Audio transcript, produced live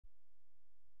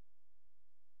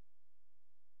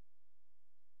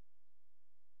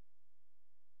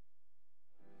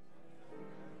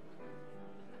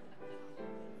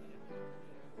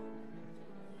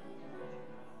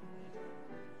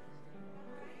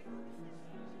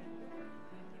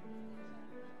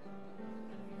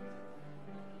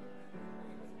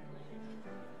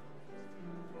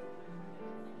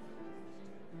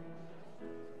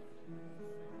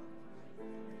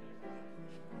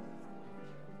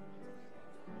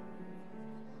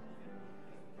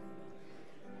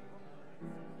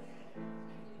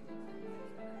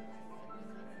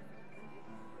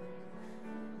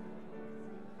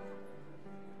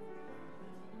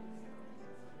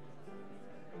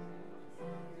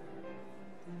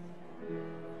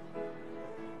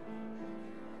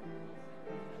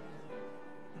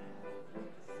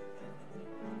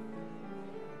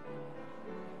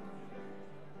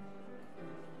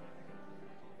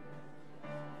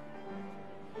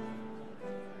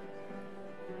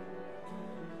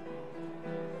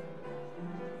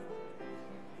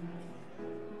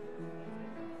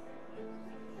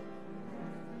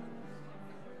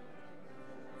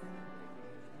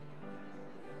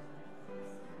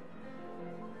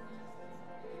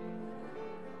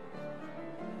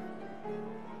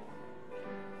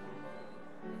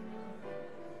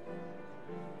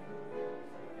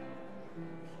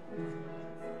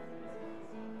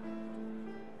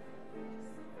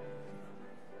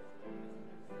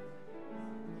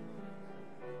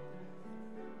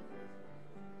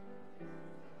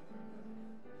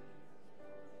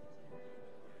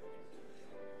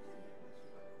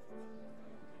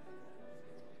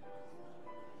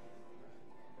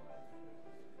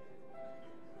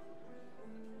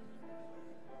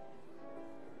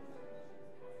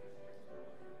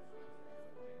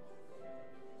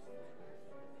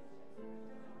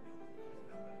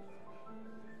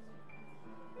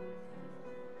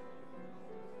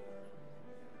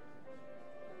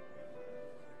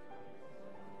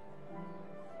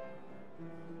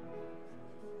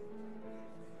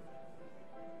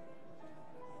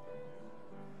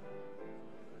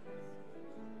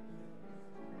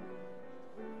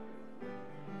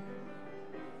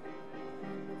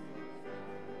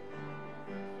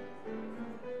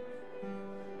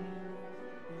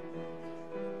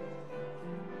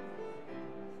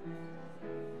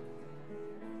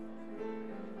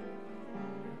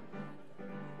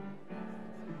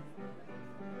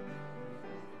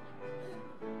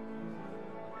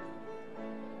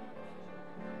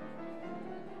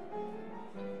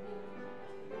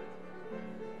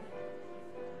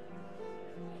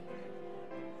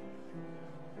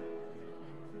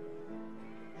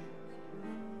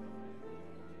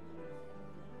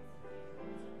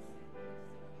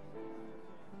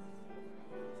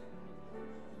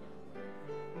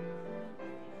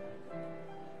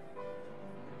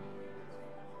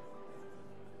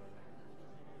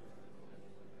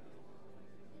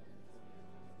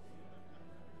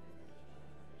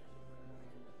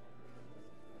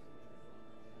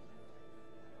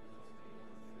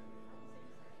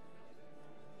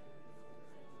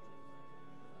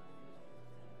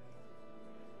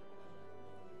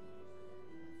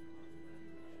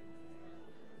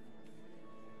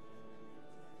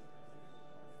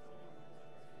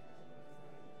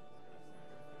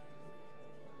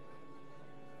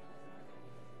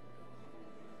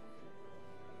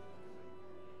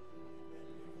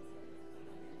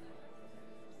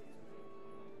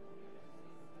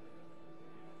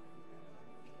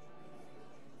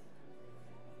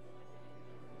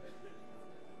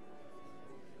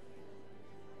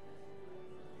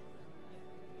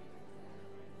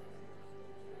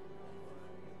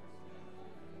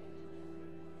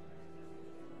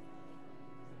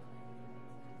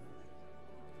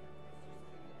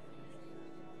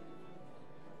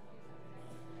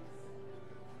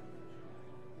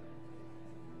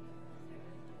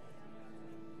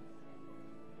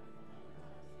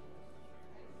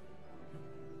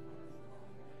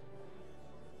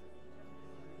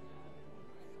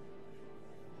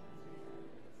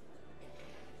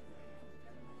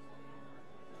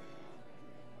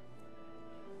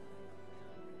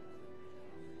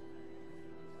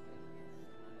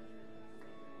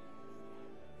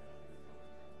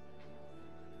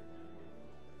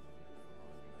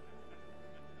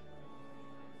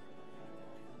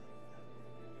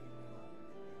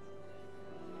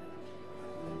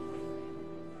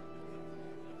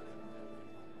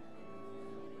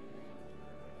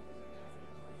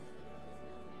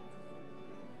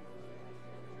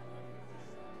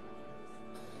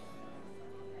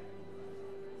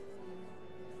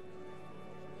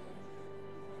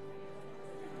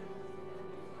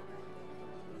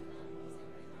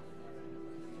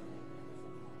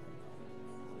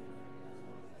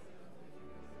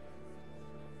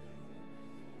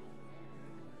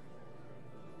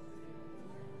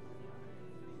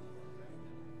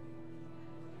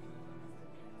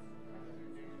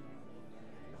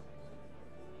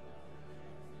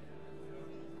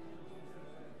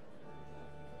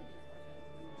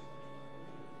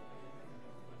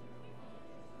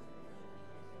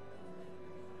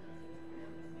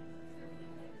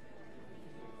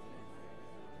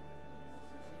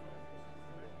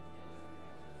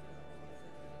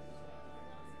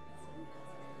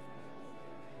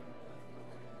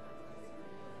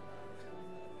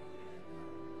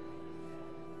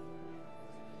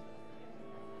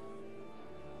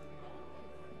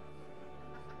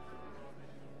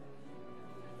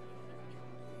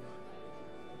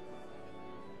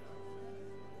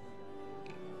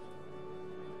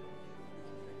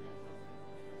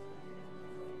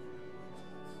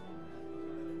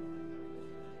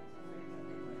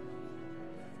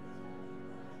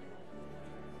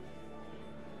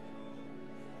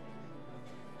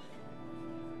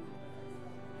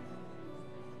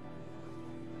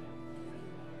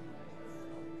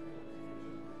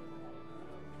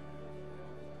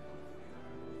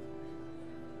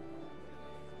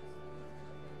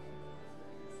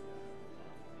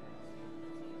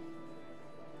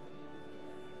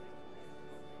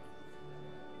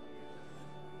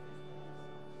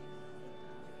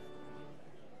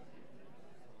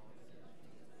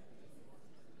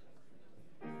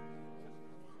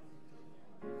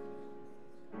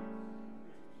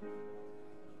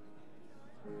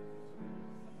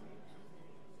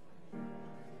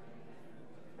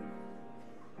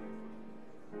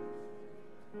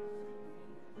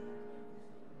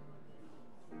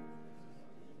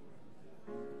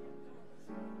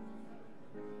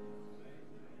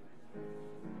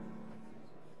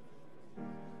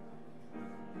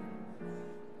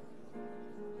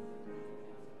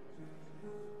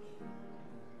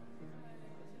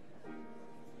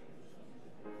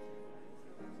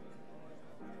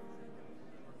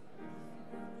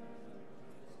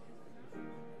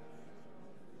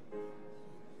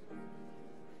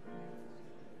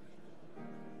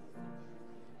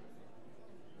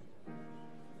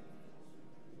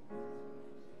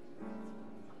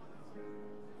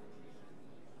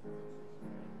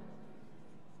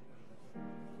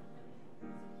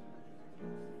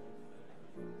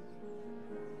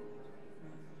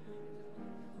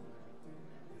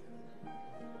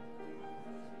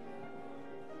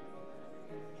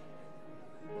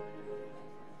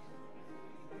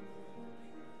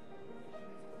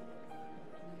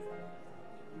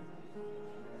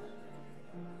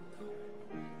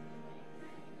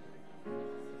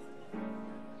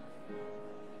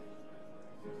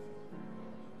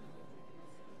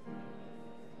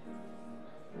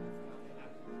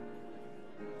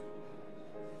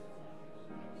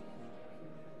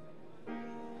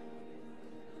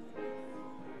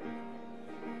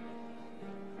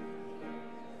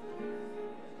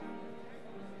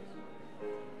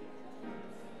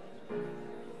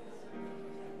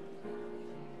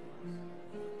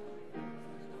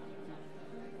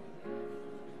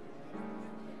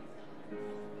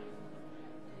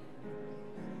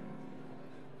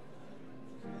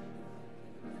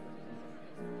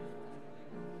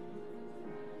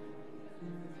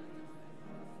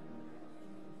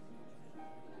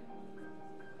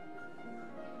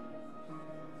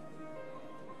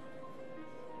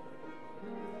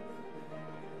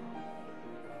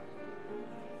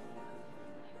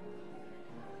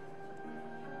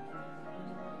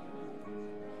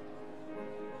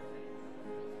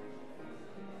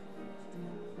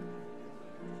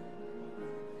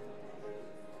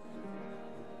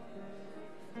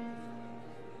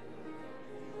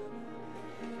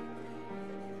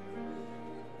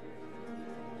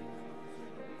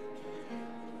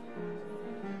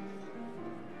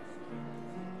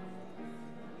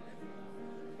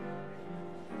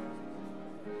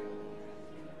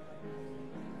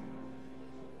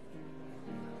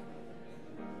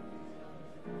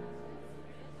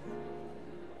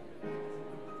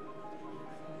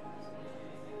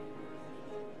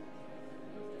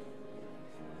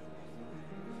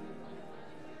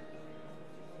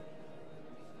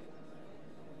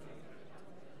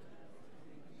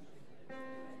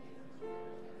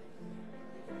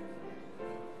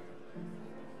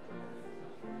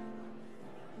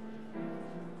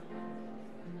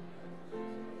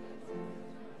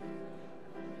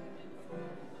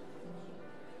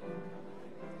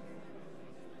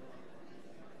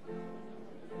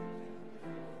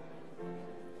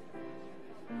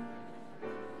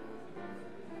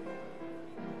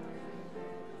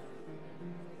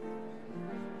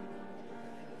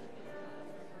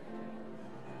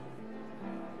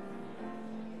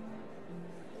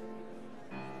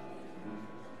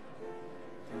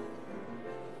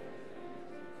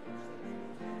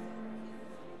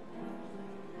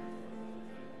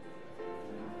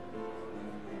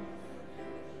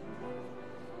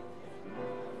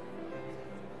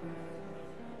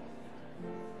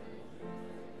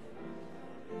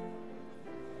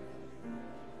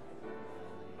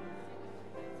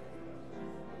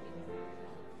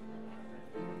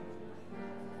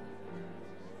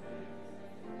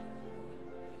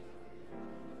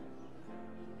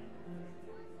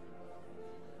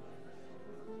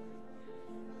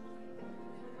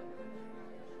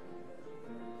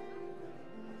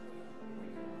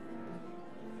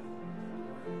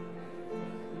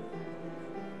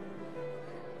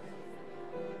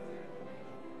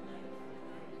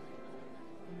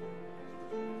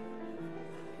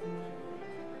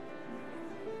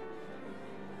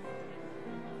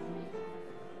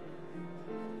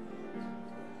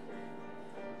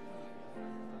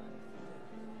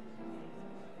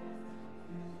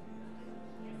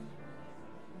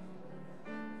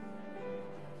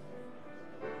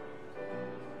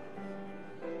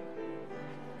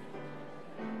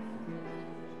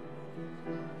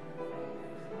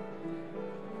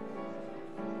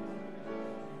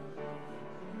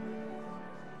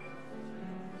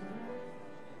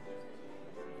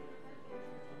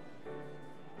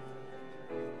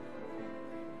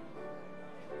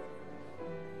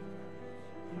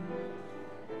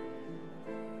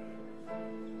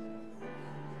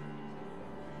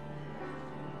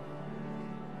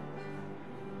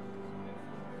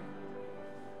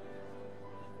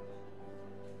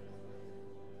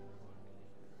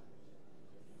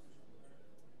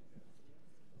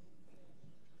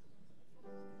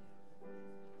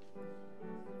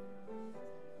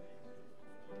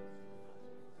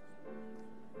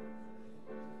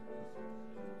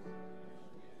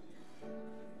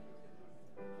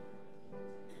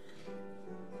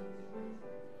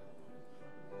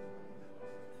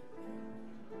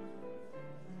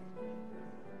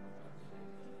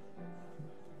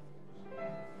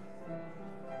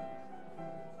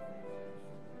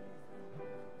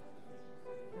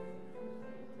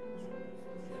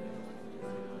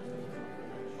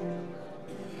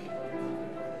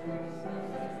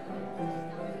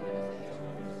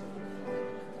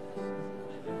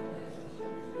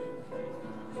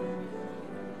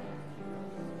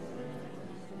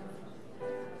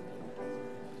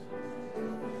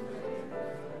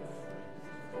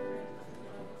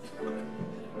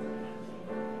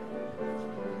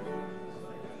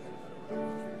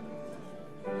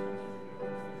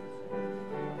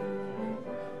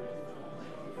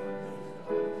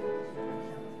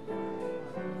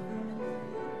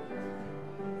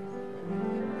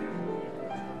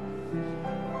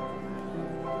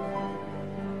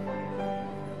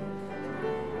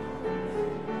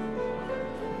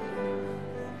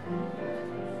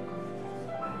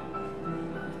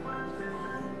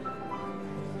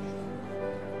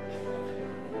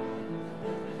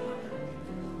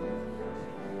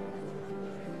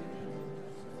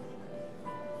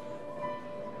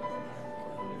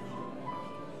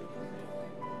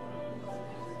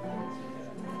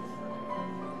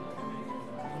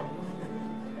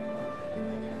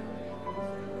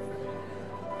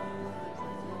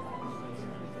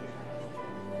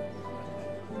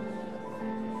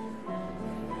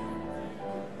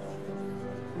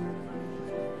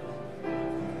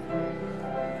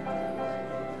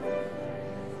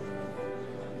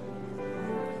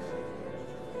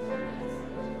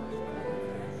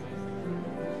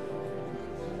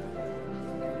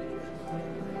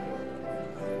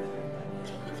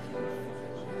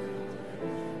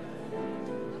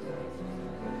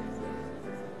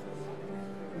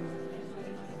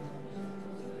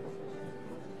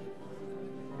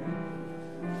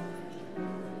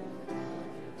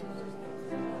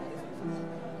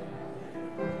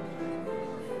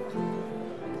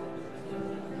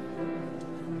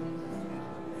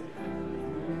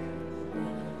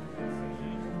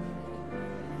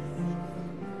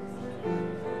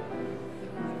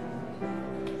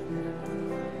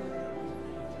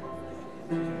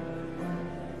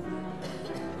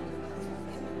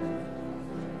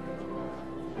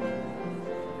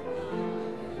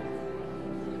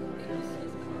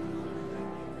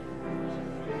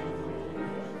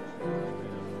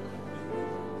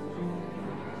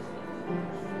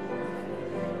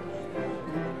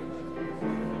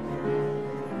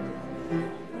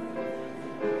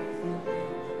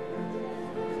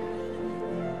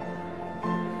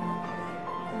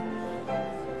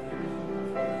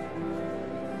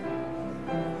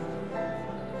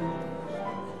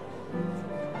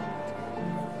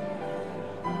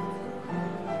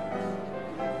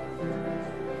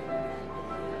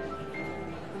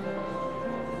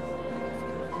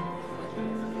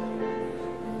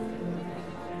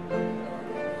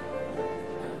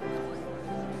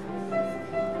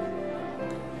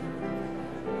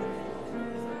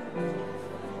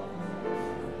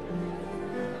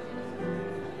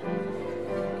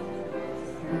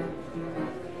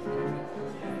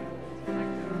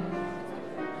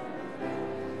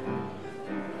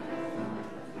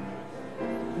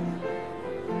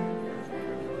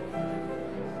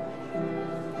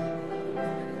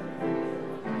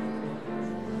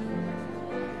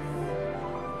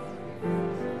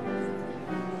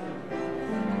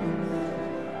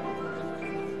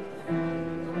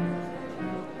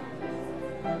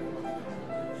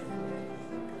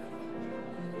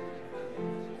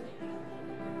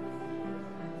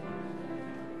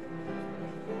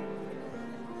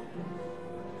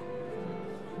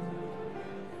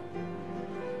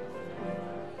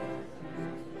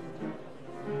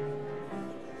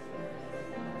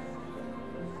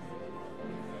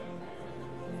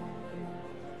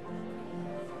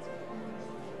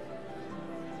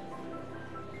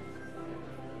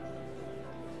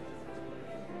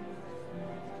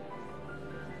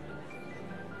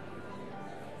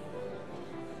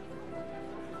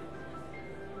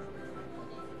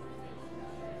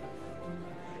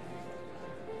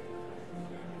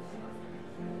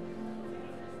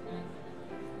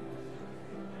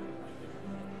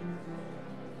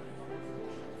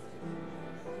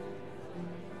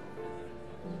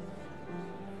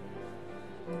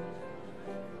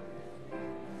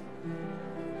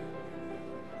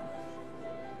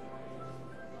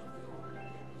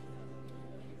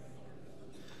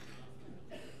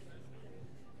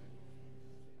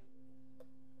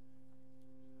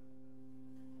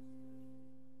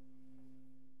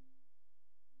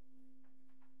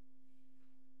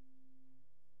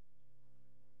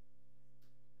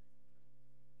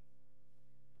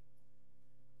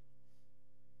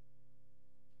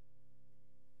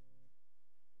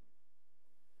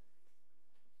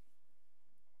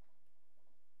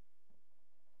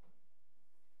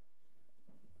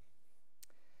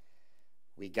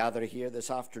We gather here this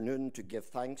afternoon to give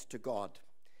thanks to God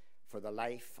for the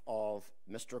life of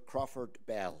Mr. Crawford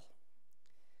Bell.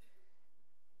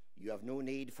 You have no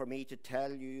need for me to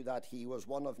tell you that he was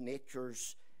one of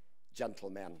nature's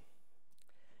gentlemen,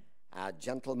 a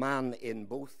gentleman in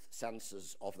both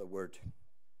senses of the word.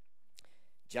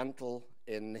 Gentle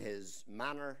in his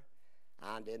manner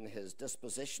and in his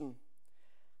disposition,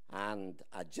 and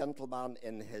a gentleman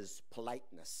in his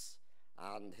politeness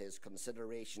and his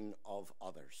consideration of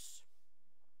others.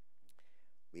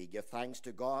 We give thanks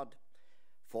to God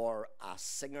for a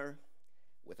singer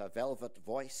with a velvet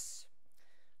voice,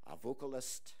 a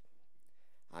vocalist,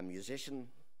 a musician,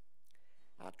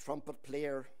 a trumpet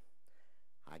player,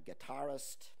 a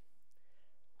guitarist,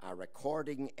 a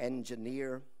recording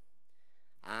engineer,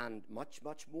 and much,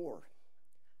 much more,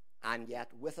 and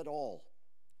yet with it all,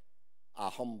 a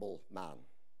humble man.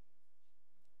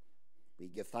 We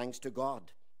give thanks to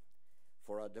God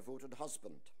for a devoted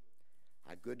husband,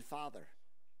 a good father,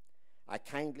 a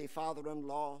kindly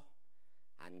father-in-law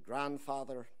and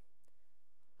grandfather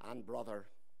and brother,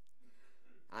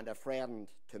 and a friend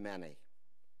to many.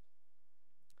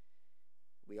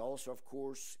 We also, of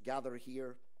course, gather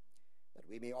here that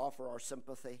we may offer our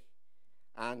sympathy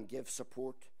and give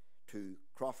support to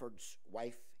Crawford's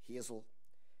wife, Hazel,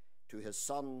 to his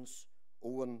sons,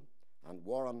 Owen and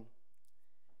Warren,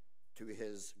 to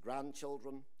his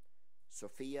grandchildren,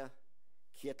 Sophia,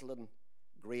 Caitlin,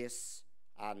 Grace,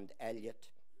 and Elliot,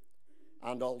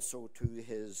 and also to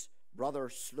his brother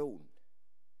Sloan.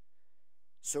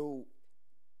 So,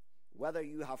 whether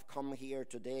you have come here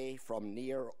today from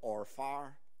near or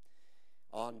far,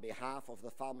 on behalf of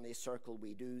the family circle,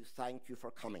 we do thank you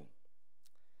for coming.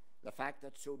 The fact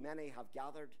that so many have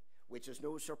gathered, which is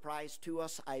no surprise to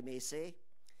us, I may say,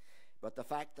 but the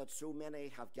fact that so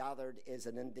many have gathered is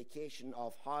an indication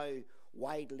of how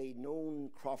widely known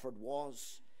Crawford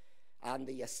was and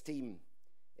the esteem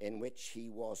in which he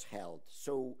was held.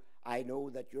 So I know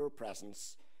that your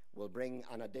presence will bring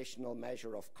an additional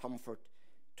measure of comfort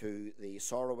to the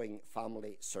sorrowing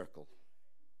family circle.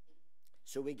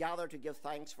 So we gather to give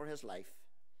thanks for his life.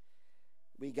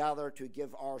 We gather to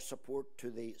give our support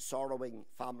to the sorrowing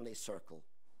family circle.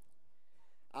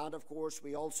 And of course,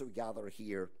 we also gather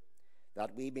here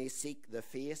that we may seek the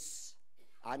face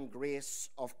and grace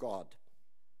of God,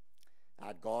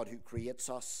 that God who creates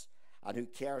us and who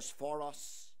cares for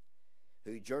us,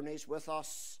 who journeys with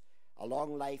us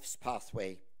along life's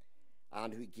pathway,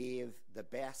 and who gave the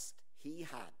best he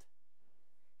had,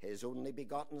 his only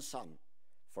begotten Son,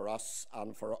 for us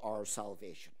and for our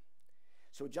salvation.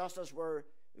 So just as we're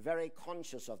very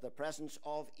conscious of the presence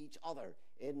of each other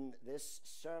in this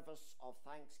service of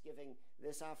thanksgiving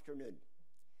this afternoon,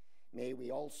 may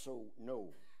we also know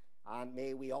and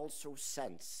may we also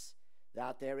sense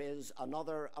that there is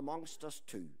another amongst us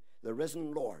too, the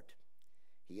risen Lord.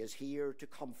 He is here to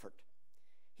comfort.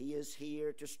 He is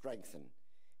here to strengthen.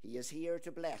 He is here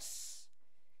to bless.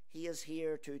 He is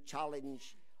here to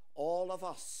challenge all of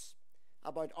us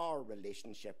about our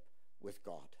relationship with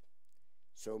God.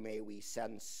 So may we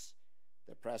sense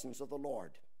the presence of the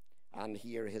Lord and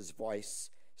hear his voice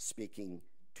speaking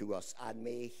to us, and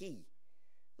may he,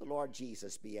 the Lord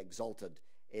Jesus, be exalted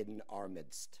in our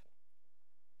midst.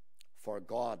 For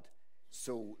God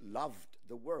so loved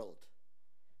the world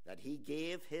that he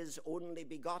gave his only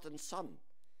begotten Son,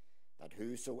 that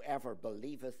whosoever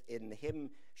believeth in him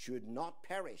should not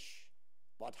perish,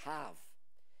 but have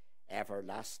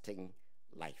everlasting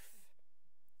life.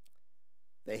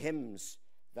 The hymns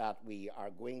that we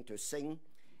are going to sing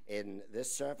in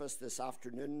this service this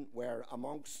afternoon were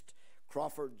amongst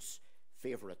Crawford's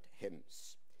favourite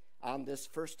hymns. And this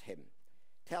first hymn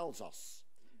tells us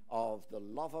of the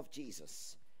love of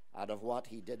Jesus and of what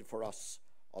he did for us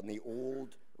on the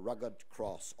old rugged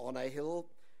cross. On a hill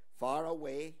far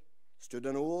away stood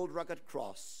an old rugged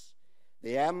cross,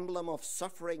 the emblem of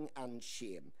suffering and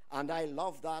shame. And I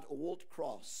love that old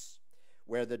cross,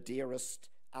 where the dearest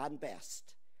and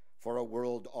best for a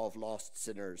world of lost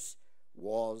sinners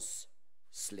was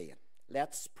slain.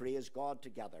 Let's praise God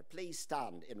together. Please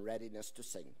stand in readiness to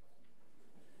sing.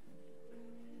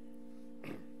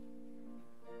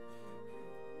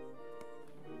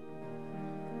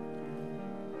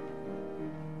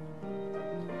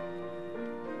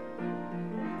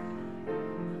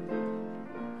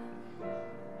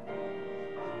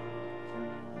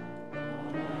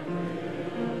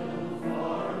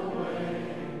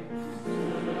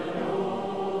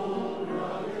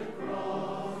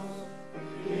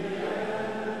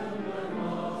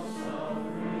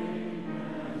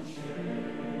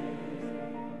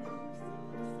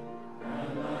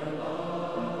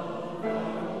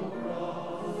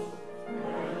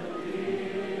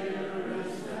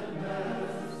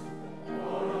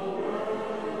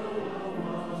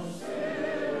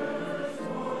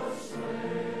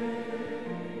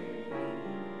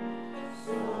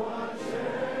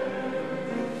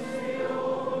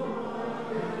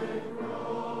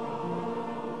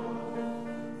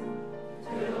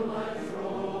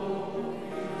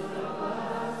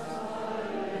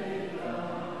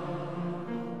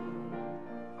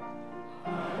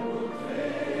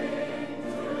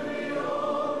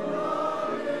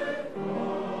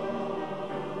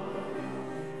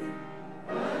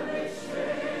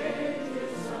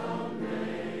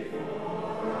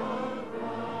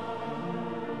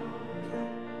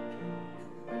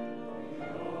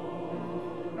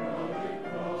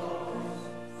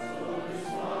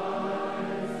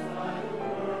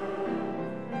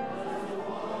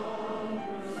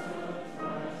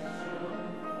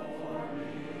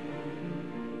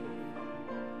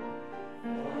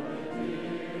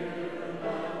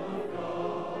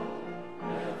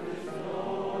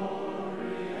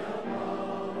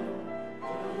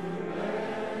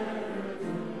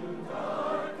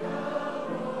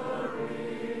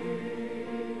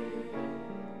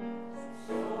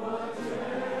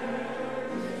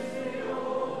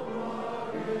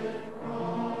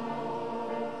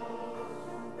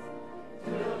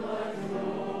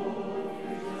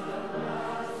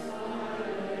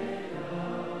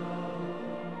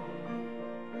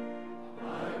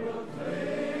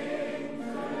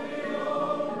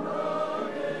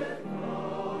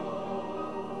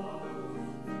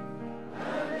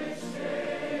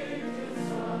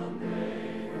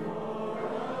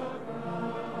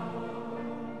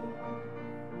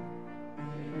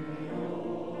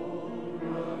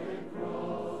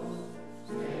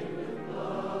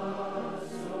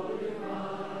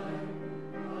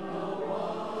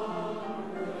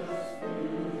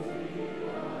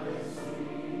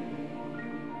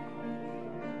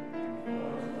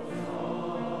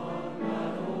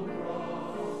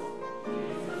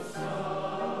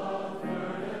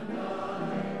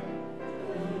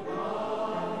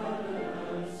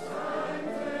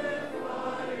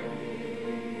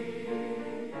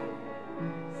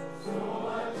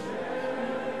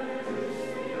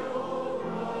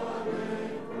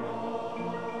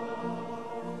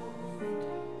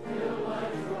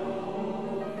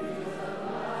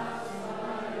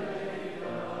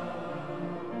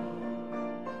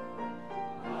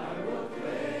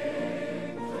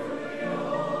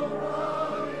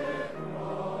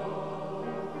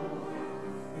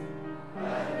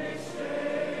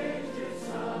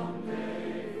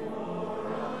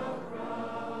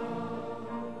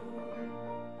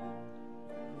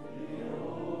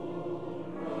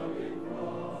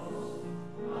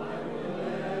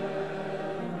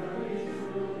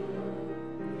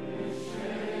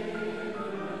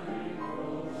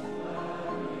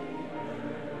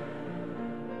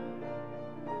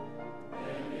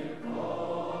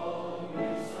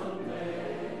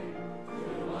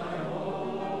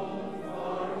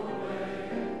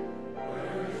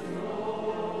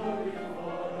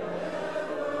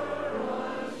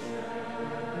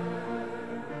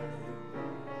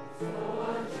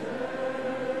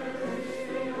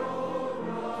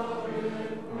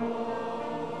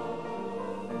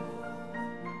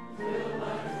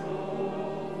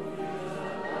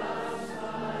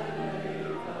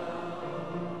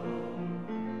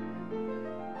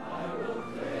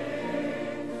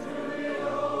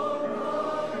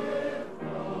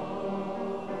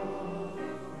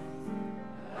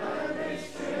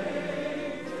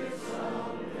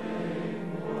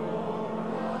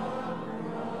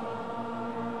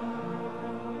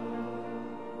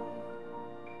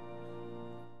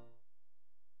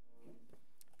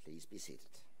 Please be seated.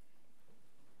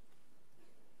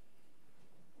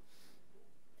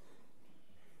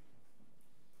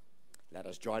 Let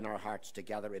us join our hearts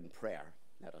together in prayer.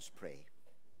 Let us pray.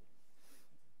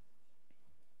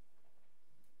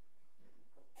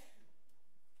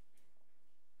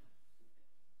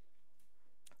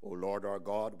 O Lord our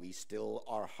God, we still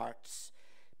our hearts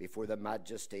before the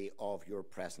majesty of your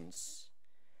presence,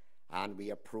 and we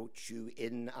approach you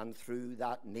in and through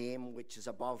that name which is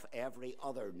above every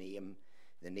other name,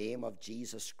 the name of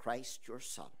Jesus Christ, your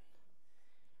Son.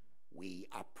 We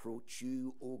approach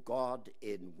you, O God,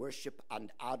 in worship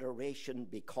and adoration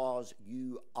because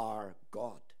you are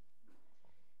God.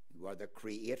 You are the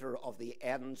creator of the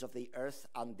ends of the earth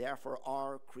and therefore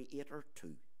our creator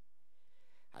too.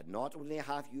 And not only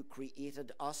have you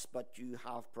created us, but you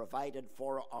have provided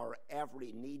for our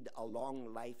every need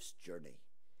along life's journey.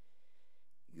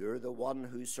 You're the one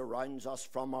who surrounds us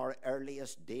from our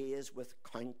earliest days with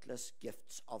countless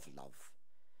gifts of love.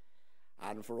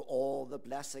 And for all the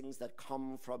blessings that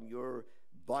come from your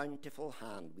bountiful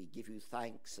hand, we give you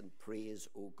thanks and praise,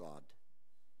 O God.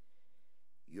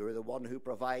 You're the one who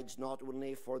provides not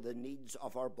only for the needs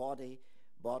of our body,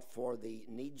 but for the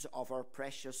needs of our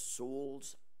precious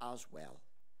souls as well.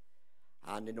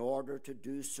 And in order to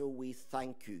do so, we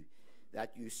thank you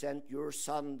that you sent your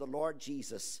Son, the Lord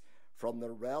Jesus, from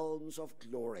the realms of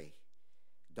glory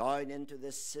down into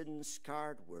this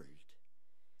sin-scarred world.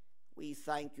 We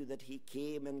thank you that he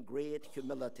came in great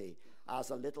humility as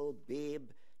a little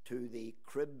babe to the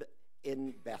crib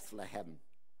in Bethlehem.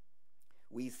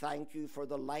 We thank you for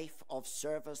the life of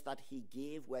service that he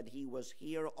gave when he was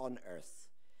here on earth.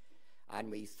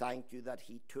 And we thank you that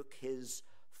he took his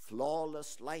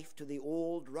flawless life to the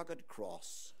old rugged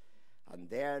cross and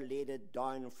there laid it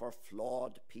down for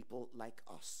flawed people like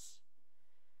us.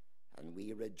 And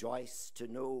we rejoice to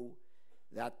know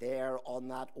that there on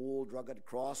that old rugged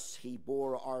cross he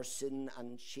bore our sin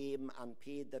and shame and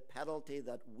paid the penalty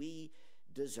that we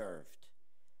deserved.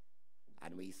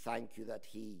 And we thank you that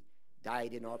he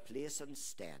died in our place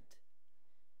instead.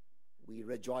 We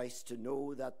rejoice to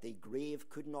know that the grave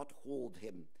could not hold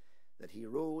him, that he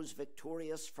rose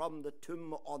victorious from the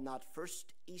tomb on that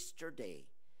first Easter day,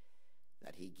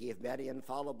 that he gave many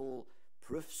infallible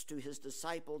proofs to his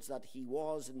disciples that he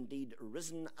was indeed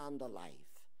risen and alive.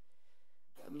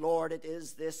 And Lord, it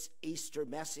is this Easter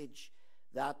message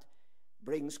that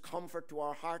brings comfort to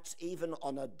our hearts even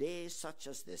on a day such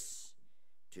as this,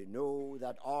 to know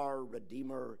that our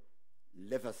Redeemer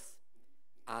liveth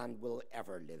and will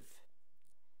ever live.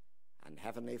 And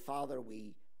Heavenly Father,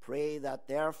 we pray that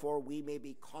therefore we may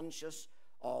be conscious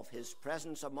of his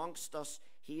presence amongst us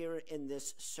here in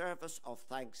this service of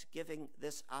thanksgiving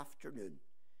this afternoon.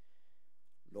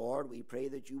 Lord, we pray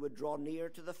that you would draw near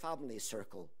to the family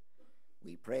circle.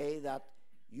 We pray that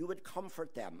you would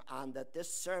comfort them and that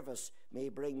this service may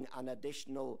bring an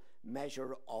additional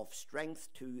measure of strength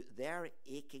to their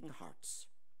aching hearts.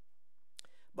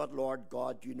 But Lord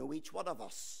God, you know each one of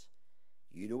us.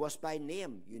 You know us by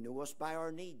name. You know us by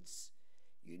our needs.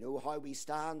 You know how we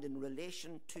stand in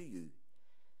relation to you.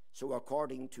 So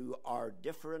according to our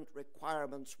different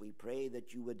requirements, we pray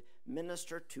that you would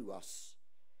minister to us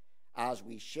as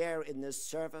we share in this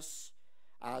service,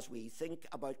 as we think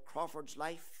about Crawford's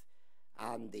life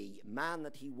and the man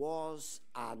that he was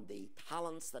and the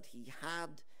talents that he had.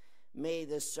 May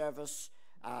this service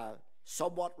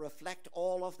somewhat reflect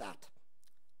all of that.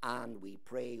 And we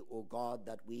pray, O God,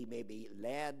 that we may be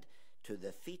led to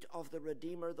the feet of the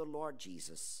Redeemer, the Lord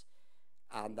Jesus,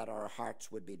 and that our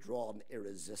hearts would be drawn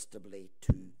irresistibly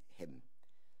to him.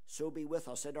 So be with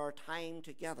us in our time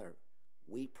together,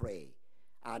 we pray,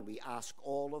 and we ask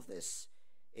all of this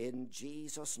in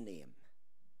Jesus' name.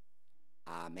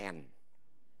 Amen.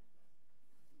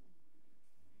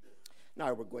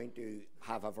 Now we're going to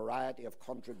have a variety of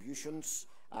contributions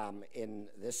in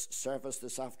this service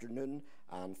this afternoon.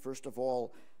 And first of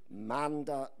all,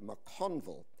 Manda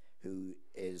McConville, who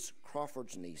is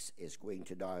Crawford's niece, is going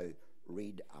to now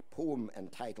read a poem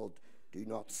entitled "Do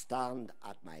Not Stand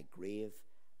at My Grave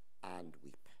and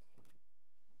Weep."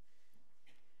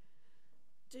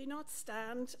 Do not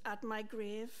stand at my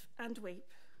grave and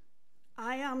weep.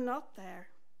 I am not there.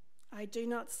 I do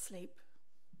not sleep.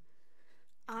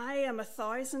 I am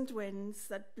 1,000 winds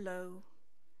that blow.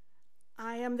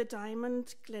 I am the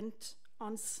diamond glint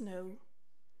on snow.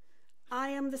 I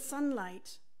am the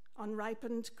sunlight on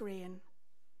ripened grain.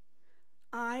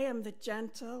 I am the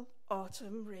gentle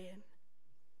autumn rain.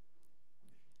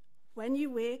 When you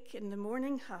wake in the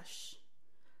morning hush,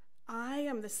 I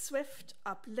am the swift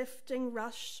uplifting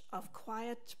rush of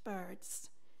quiet birds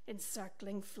in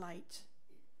circling flight.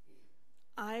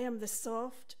 I am the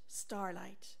soft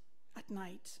starlight at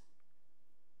night.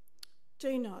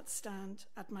 Do not stand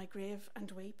at my grave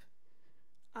and weep.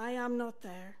 I am not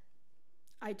there.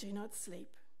 I do not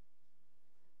sleep.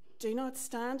 Do not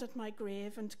stand at my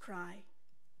grave and cry.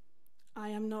 I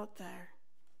am not there.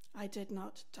 I did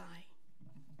not die.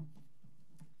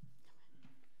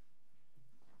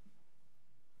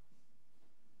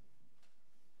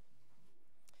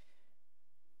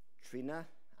 Trina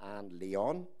and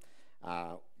Leon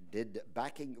did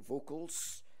backing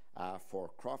vocals for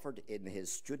Crawford in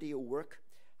his studio work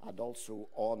and also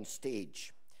on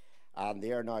stage. And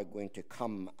they are now going to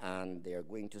come and they're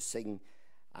going to sing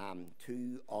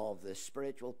two of the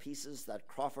spiritual pieces that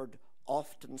Crawford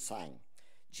often sang: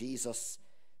 Jesus,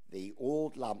 the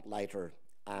Old Lamplighter,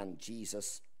 and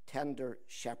Jesus, Tender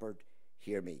Shepherd,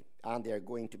 Hear Me. And they're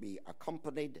going to be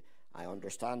accompanied, I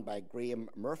understand, by Graham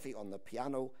Murphy on the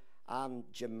piano and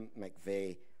Jim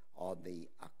McVeigh on the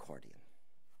accordion.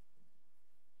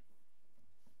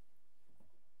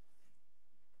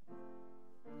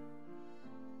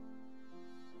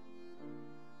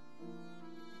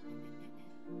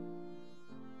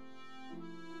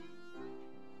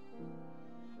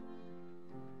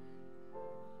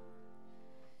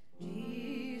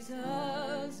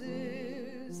 Jesus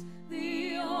is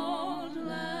the old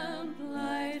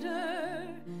lamplighter,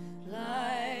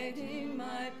 lighting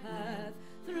my path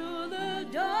through the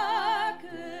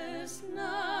darkest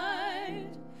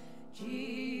night.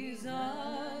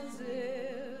 Jesus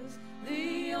is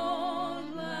the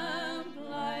old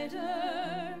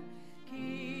lamplighter,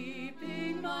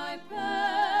 keeping my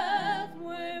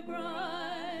pathway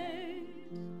bright.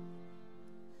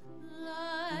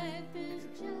 Life is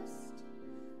just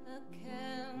a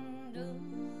candle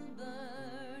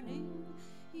burning,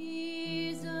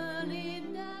 easily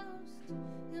doused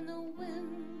in the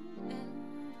wind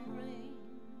and rain.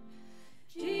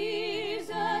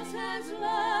 Jesus has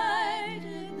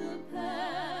lighted the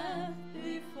path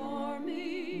before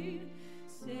me,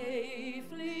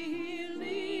 safely He'll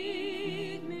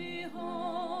lead me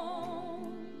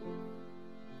home.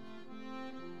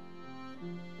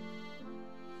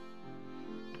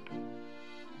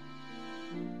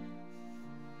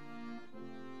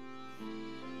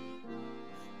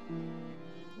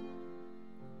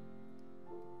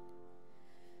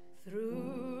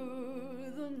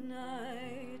 Through the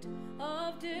night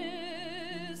of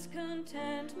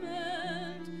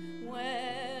discontentment,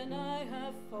 when I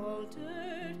have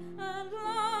faltered and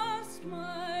lost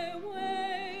my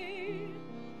way,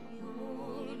 the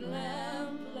old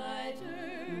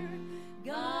lamplighter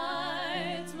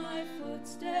guides my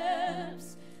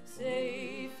footsteps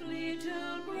safely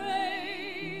till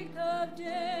break of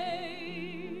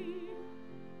day.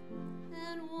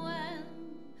 And when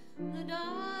the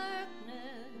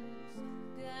darkness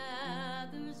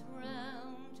gathers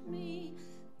round me,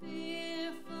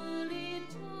 fearfully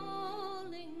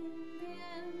tolling the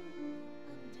end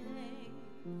of day,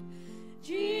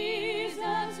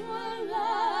 Jesus will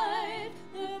light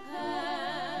the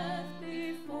path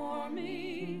before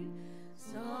me.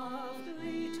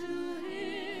 Softly to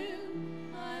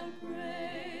Him I'll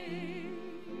pray.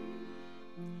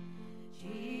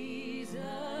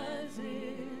 Jesus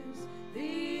is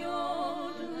the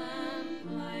old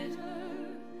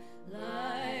lamplighter,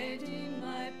 lighting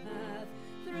my path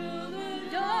through the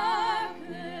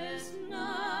darkest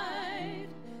night.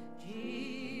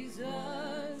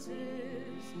 Jesus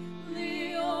is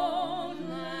the old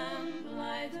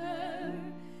lamplighter,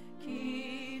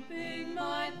 keeping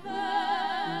my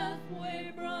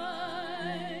pathway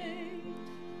bright.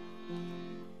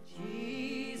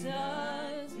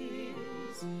 Jesus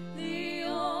is the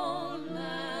old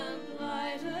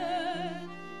lamplighter,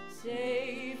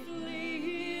 safely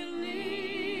He'll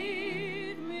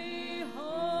lead me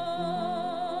home.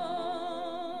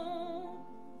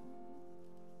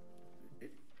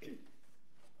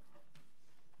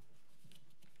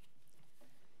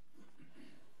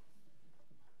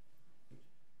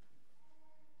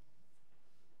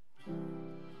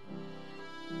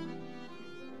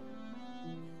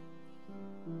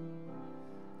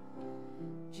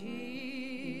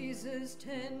 Jesus,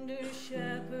 tender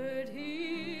shepherd,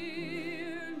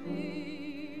 hear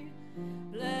me.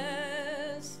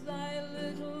 Bless thy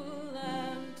little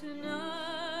lamb tonight.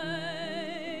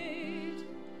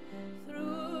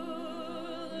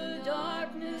 Through the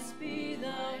darkness be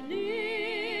thou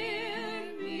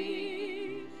near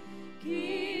me.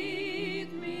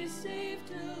 Keep me safe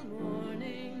till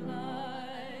morning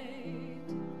light.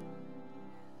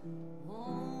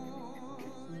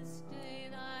 Only stay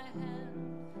thy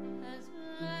hand has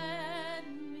led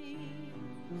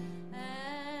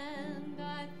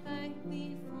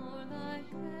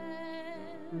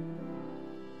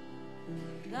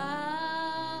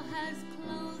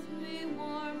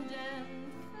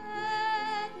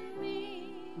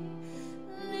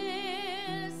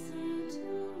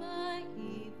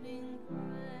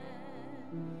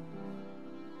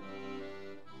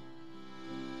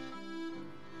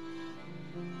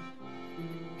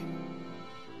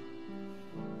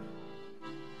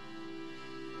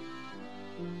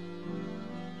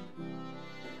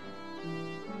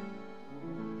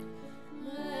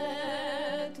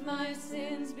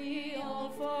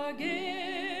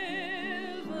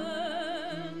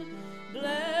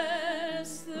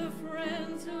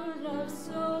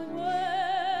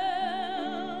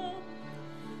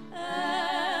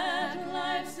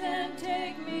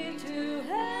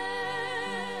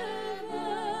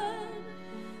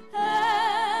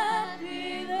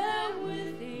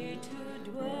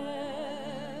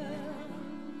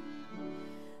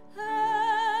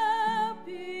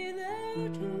near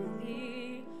to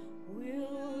thee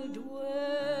will dwell.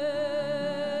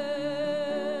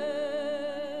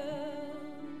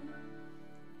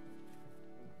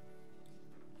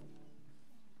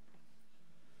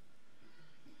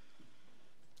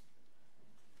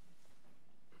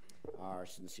 Our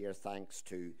sincere thanks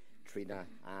to Trina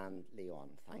and Leon.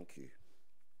 Thank you.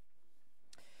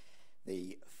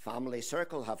 The family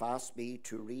circle have asked me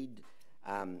to read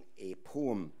a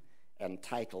poem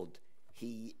entitled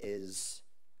He Is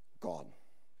Gone.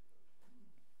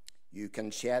 You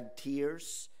can shed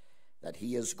tears that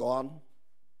he is gone,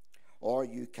 or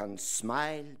you can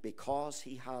smile because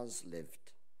he has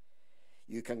lived.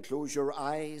 You can close your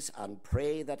eyes and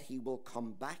pray that he will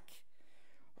come back,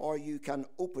 or you can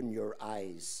open your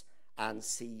eyes and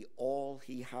see all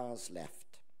he has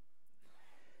left.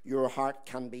 Your heart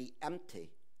can be empty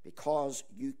because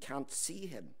you can't see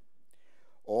him,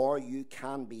 or you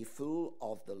can be full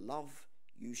of the love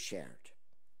you shared.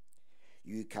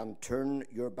 You can turn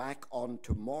your back on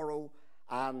tomorrow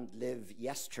and live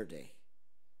yesterday,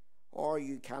 or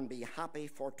you can be happy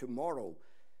for tomorrow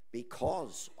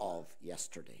because of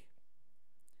yesterday.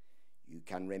 You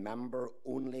can remember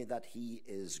only that he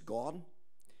is gone,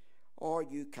 or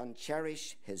you can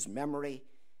cherish his memory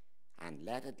and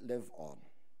let it live on.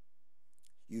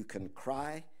 You can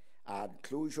cry and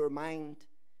close your mind,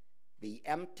 be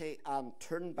empty and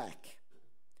turn back,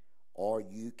 or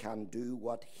you can do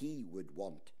what he would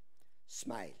want,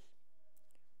 smile,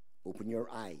 open your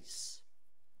eyes,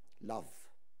 love,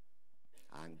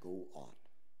 and go on.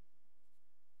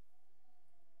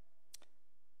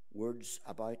 Words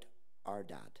about our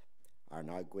dad are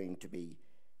now going to be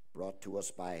brought to us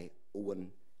by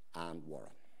Owen and Warren.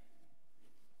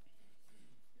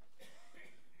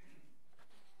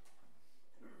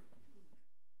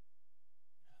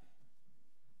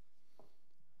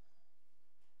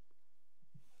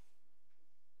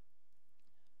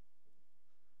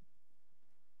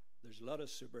 There's a lot of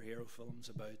superhero films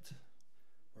about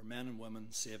where men and women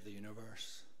save the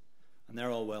universe, and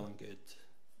they're all well and good,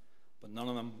 but none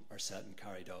of them are set in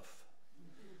Carryduff.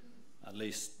 At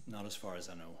least, not as far as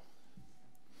I know.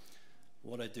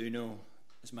 What I do know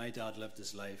is my dad lived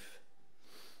his life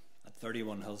at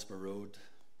 31 Hillsborough Road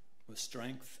with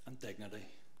strength and dignity,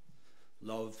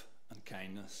 love and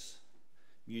kindness,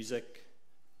 music,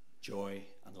 joy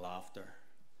and laughter.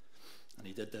 And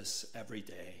he did this every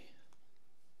day.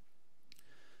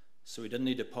 So he didn't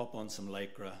need to pop on some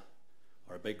lycra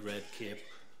or a big red cape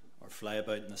or fly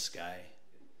about in the sky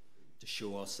to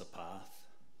show us the path.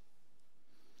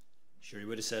 Sure, he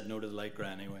would have said no to the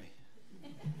lycra anyway.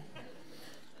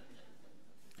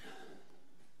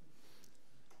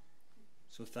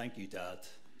 So thank you, Dad,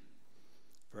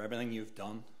 for everything you've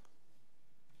done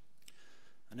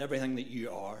and everything that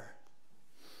you are.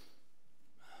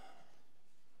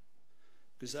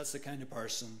 Because that's the kind of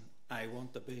person I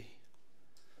want to be.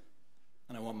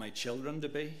 And I want my children to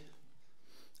be,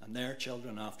 and their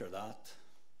children after that.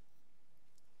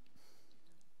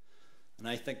 And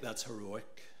I think that's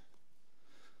heroic.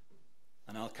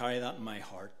 And I'll carry that in my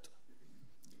heart,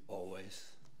 always.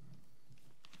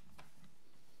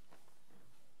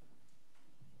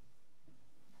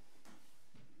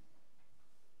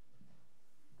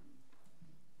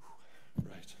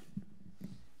 Right.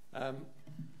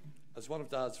 As one of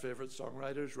Dad's favourite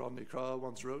songwriters, Rodney Crowell,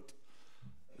 once wrote,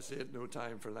 "This ain't no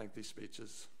time for lengthy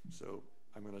speeches," so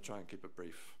I'm going to try and keep it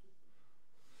brief.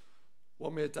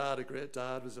 What made Dad a great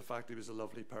dad was the fact he was a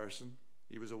lovely person.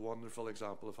 He was a wonderful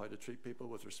example of how to treat people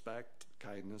with respect,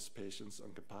 kindness, patience,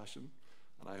 and compassion,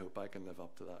 and I hope I can live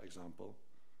up to that example.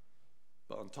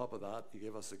 But on top of that, he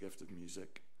gave us the gift of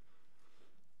music.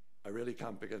 I really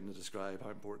can't begin to describe how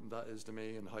important that is to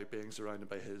me, and how being surrounded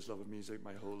by his love of music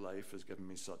my whole life has given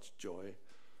me such joy.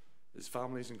 His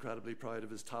family's incredibly proud of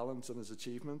his talents and his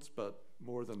achievements, but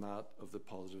more than that, of the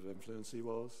positive influence he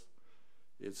was.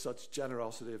 He had such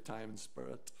generosity of time and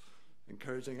spirit,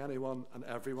 encouraging anyone and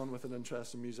everyone with an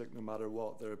interest in music, no matter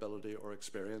what their ability or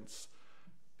experience.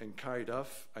 In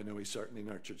Carryduff, I know he certainly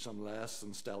nurtured some less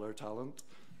than stellar talent,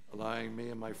 allowing me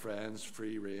and my friends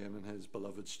free rein in his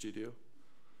beloved studio.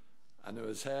 I know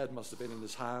his head must have been in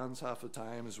his hands half the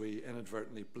time as we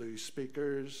inadvertently blew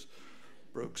speakers,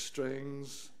 broke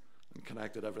strings, and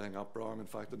connected everything up wrong. In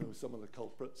fact, I know some of the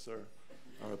culprits are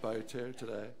about here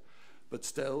today. But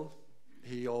still,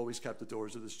 he always kept the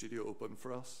doors of the studio open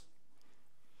for us.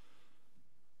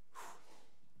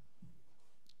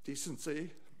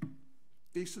 Decency,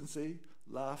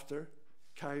 laughter,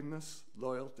 kindness,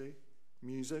 loyalty,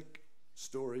 music,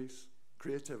 stories,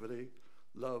 creativity,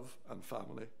 love, and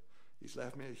family. He's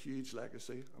left me a huge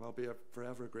legacy, and I'll be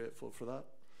forever grateful for that.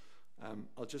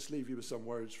 I'll just leave you with some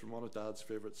words from one of Dad's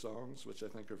favourite songs, which I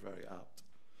think are very apt.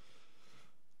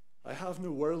 I have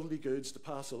no worldly goods to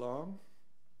pass along.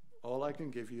 All I can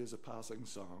give you is a passing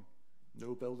song.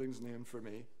 No buildings named for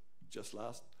me, just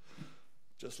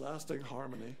lasting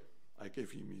harmony. I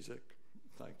give you music.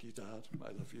 Thank you, Dad. I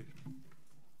love you.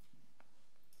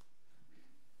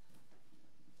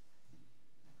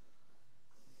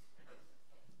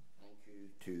 Thank you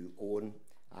to Owen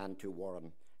and to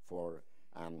Warren for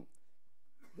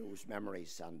those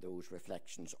memories and those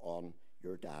reflections on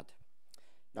your dad.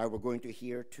 Now we're going to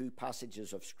hear two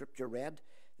passages of Scripture read.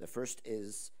 The first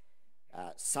is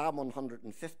Psalm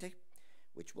 150,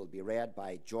 which will be read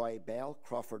by Joy Bell,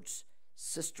 Crawford's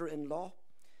sister-in-law.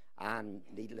 And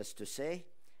needless to say,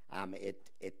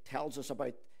 it tells us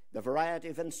about the variety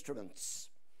of instruments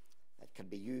that can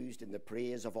be used in the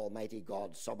praise of Almighty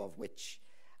God, some of which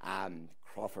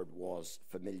Crawford was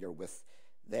familiar with.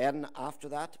 Then, after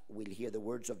that, we'll hear the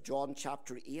words of John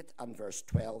chapter 8 and verse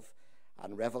 12,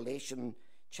 and Revelation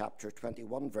chapter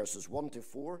 21, verses 1 to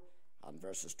 4, and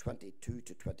verses 22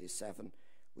 to 27,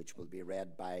 which will be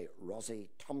read by Rosie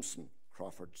Thompson,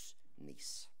 Crawford's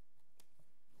niece.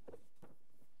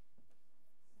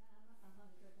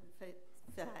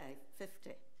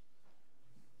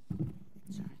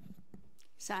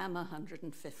 Psalm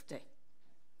 150.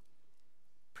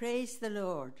 Praise the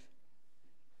Lord.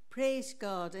 Praise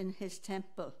God in his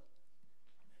temple.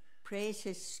 Praise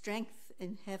his strength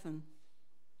in heaven.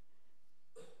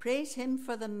 Praise him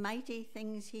for the mighty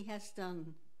things he has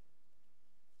done.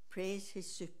 Praise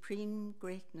his supreme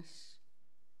greatness.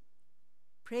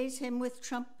 Praise him with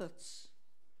trumpets.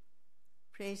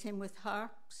 Praise him with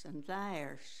harps and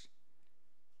lyres.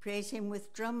 Praise him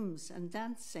with drums and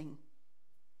dancing.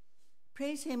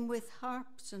 Praise him with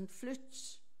harps and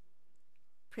flutes.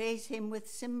 Praise him with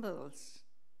cymbals.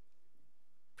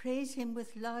 Praise him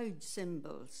with loud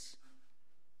cymbals.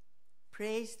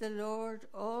 Praise the Lord,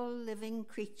 all living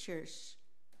creatures.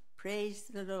 Praise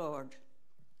the Lord.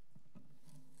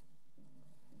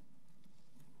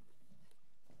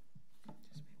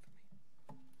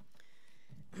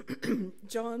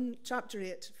 John chapter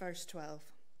 8, verse 12.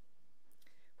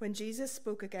 When Jesus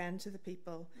spoke again to the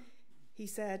people, he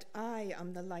said, I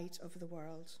am the light of the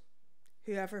world.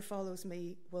 Whoever follows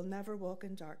me will never walk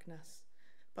in darkness,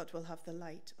 but will have the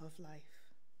light of life.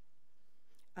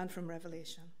 And from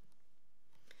Revelation.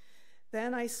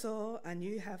 Then I saw a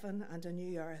new heaven and a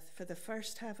new earth, for the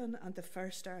first heaven and the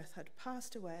first earth had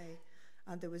passed away,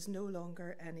 and there was no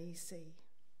longer any sea.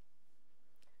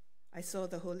 I saw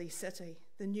the holy city,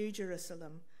 the new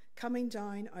Jerusalem, coming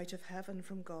down out of heaven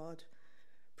from God,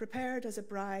 prepared as a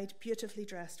bride beautifully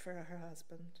dressed for her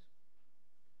husband.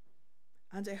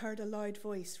 And I heard a loud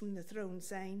voice from the throne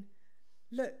saying,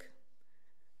 Look,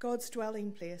 God's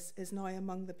dwelling place is now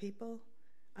among the people,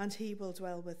 and he will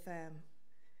dwell with them.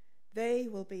 They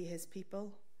will be his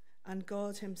people, and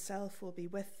God himself will be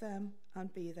with them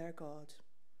and be their God.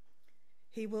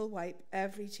 He will wipe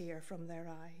every tear from their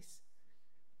eyes.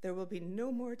 There will be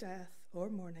no more death or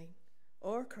mourning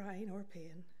or crying or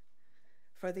pain,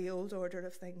 for the old order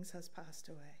of things has passed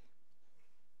away.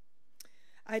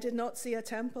 I did not see a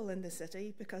temple in the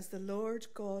city, because the Lord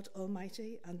God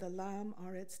Almighty and the Lamb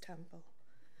are its temple.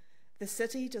 The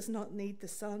city does not need the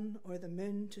sun or the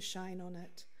moon to shine on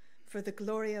it, for the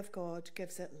glory of God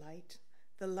gives it light.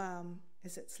 The Lamb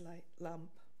is its lamp.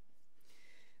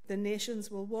 The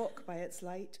nations will walk by its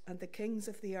light, and the kings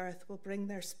of the earth will bring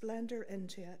their splendor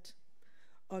into it.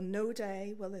 On no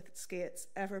day will its gates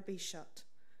ever be shut,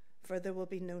 for there will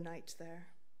be no night there.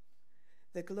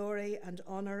 The glory and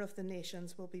honor of the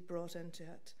nations will be brought into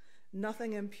it.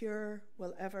 Nothing impure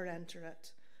will ever enter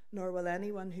it, nor will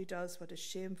anyone who does what is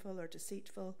shameful or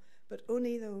deceitful, but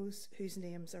only those whose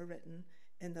names are written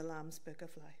in the Lamb's Book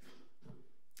of Life.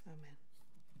 Amen.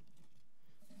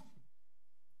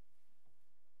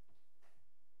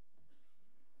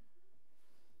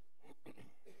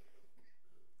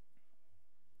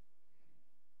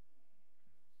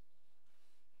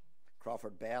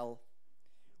 Crawford Bell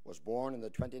was born on the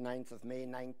 29th of May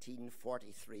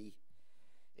 1943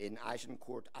 in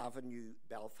Agincourt Avenue,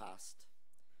 Belfast,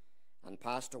 and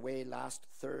passed away last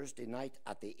Thursday night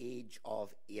at the age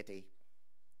of 80.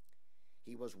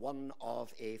 He was one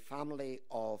of a family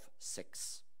of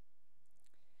 6.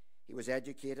 He was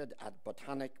educated at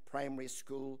Botanic Primary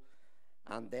School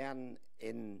and then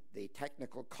in the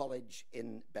Technical College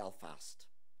in Belfast.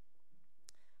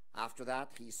 After that,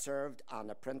 he served an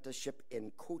apprenticeship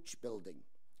in coach building.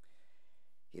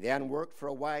 He then worked for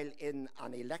a while in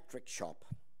an electric shop,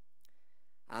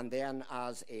 and then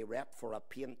as a rep for a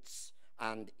paints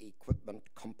and equipment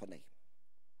company.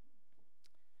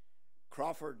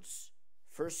 Crawford's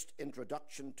first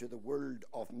introduction to the world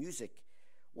of music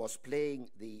was playing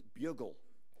the bugle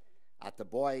at the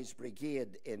Boys'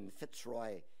 Brigade in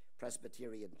Fitzroy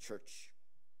Presbyterian Church.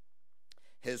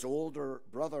 His older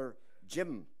brother,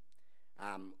 Jim,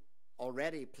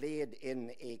 already played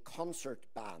in a concert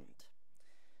band,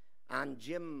 and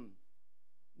Jim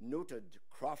noted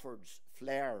Crawford's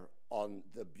flair on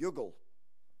the bugle,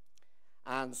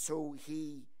 and so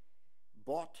he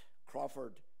bought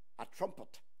Crawford a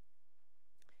trumpet.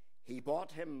 He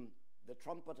bought him the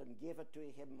trumpet and gave it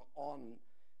to him on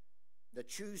the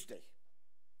Tuesday.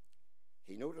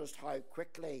 He noticed how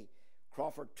quickly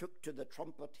Crawford took to the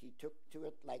trumpet. He took to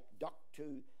it like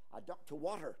a duck to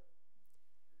water.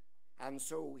 And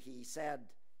so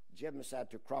Jim said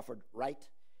to Crawford, "Right,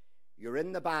 you're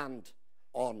in the band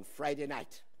on Friday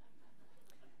night."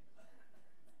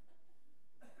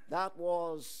 That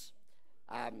was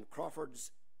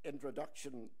Crawford's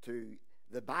introduction to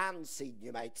the band scene,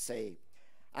 you might say.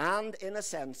 And in a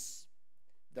sense,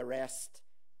 the rest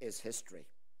is history.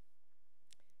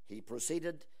 He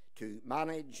proceeded to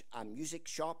manage a music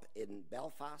shop in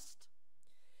Belfast.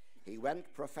 He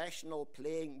went professional,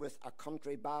 playing with a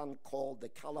country band called the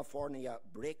California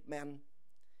Brakemen.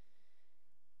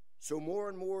 So more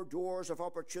and more doors of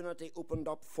opportunity opened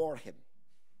up for him.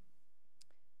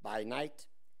 By night,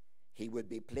 he would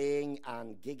be playing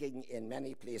and gigging in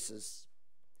many places.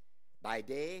 By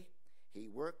day, he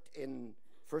worked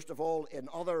first of all in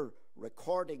other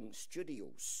recording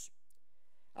studios,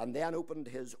 and then opened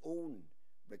his own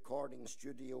recording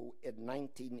studio in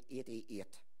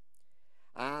 1988.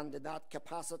 And in that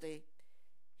capacity,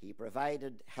 he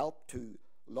provided help to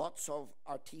lots of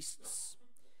artists.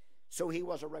 So he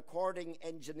was a recording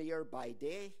engineer by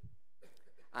day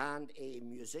and a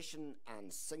musician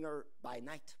and singer by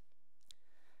night.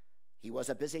 He was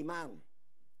a busy man,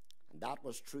 and that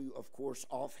was true, of course,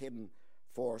 of him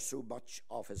for so much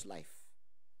of his life.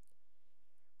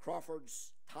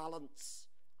 Crawford's talents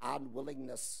and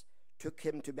willingness took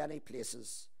him to many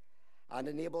places and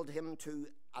enabled him to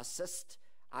assist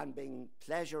and bring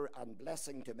pleasure and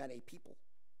blessing to many people.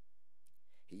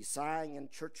 He sang in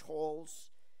church halls,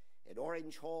 in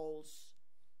orange halls,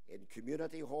 in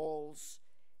community halls,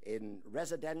 in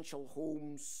residential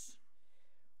homes.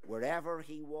 Wherever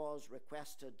he was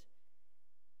requested,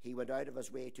 he went out of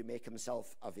his way to make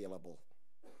himself available.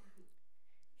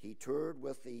 He toured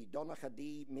with the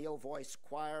Donaghadee Male Voice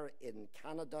Choir in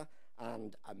Canada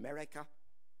and America.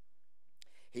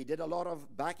 He did a lot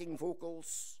of backing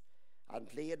vocals and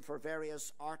played for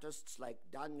various artists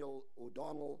like Daniel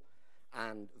O'Donnell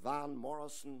and Van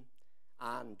Morrison,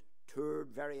 and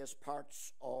toured various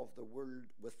parts of the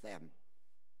world with them.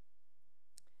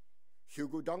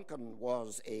 Hugo Duncan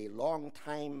was a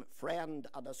long-time friend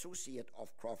and associate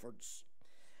of Crawford's,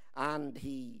 and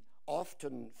he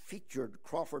often featured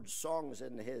Crawford's songs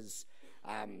in his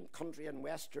country and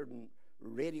western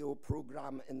radio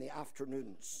program in the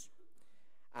afternoons.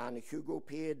 And Hugo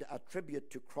paid a tribute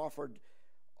to Crawford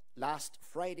last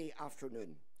Friday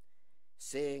afternoon,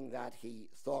 saying that he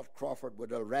thought Crawford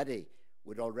would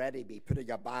already be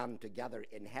putting a band together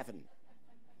in heaven.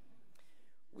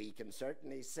 We can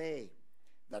certainly say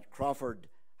that Crawford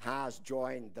has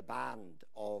joined the band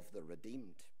of the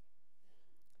redeemed.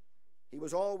 He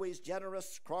was always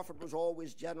generous. Crawford was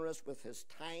always generous with his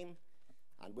time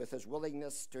and with his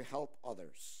willingness to help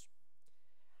others.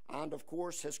 And of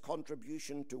course, his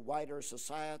contribution to wider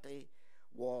society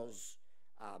was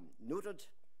noted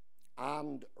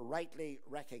and rightly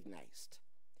recognized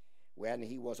when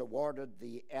he was awarded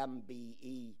the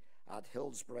MBE at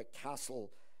Hillsborough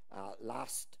Castle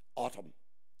last autumn.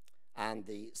 And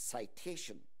the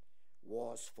citation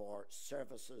was for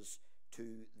services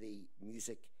to the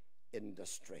music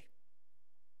industry.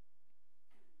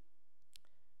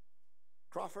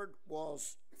 Crawford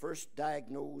was first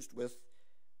diagnosed with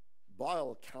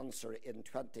bowel cancer in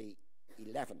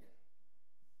 2011.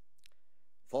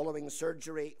 Following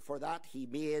surgery for that, he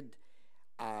made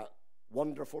a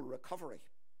wonderful recovery,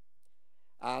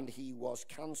 and he was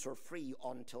cancer-free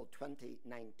until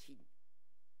 2019.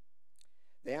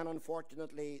 Then,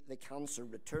 unfortunately, the cancer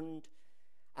returned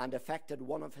and affected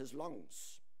one of his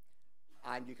lungs.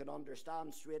 And you can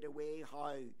understand straight away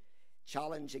how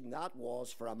challenging that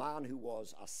was for a man who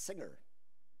was a singer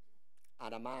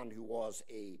and a man who was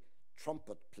a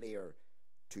trumpet player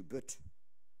to boot.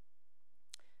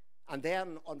 And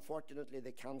then, unfortunately,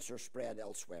 the cancer spread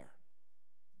elsewhere.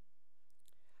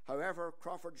 However,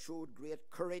 Crawford showed great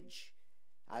courage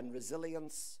and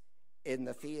resilience in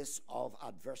the face of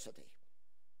adversity.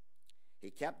 He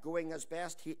kept going as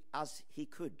best as he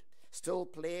could, still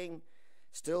playing,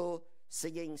 still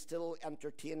singing still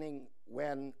entertaining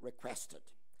when requested,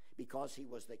 because he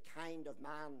was the kind of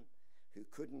man who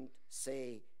couldn't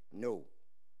say no.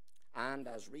 And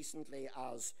as recently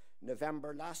as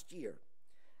November last year,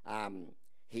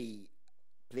 he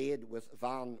played with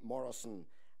Van Morrison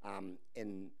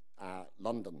in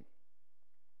London.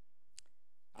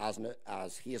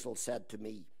 As Hazel said to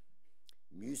me,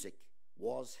 music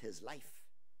was his life.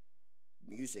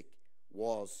 Music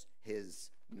was his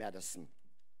medicine.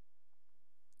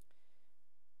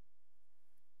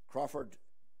 Crawford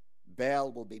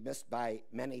Bell will be missed by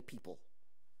many people.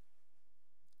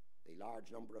 The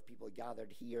large number of people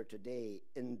gathered here today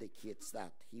indicates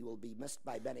that. He will be missed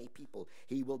by many people.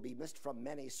 He will be missed from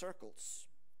many circles.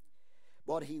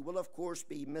 But he will, of course,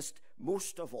 be missed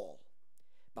most of all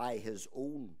by his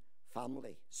own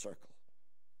family circle.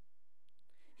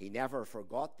 He never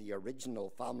forgot the original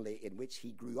family in which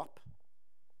he grew up.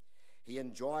 He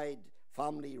enjoyed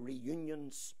family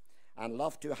reunions and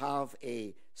loved to have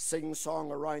a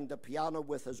sing-song around the piano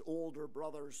with his older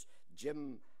brothers,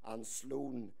 Jim and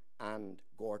Sloane and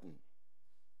Gordon.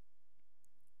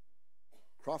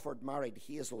 Crawford married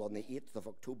Hazel on the 8th of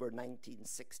October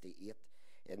 1968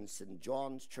 in St.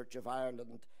 John's Church of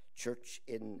Ireland Church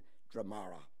in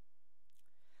Dramara.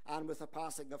 And with the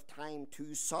passing of time,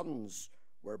 2 sons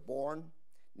were born,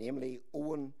 namely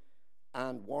Owen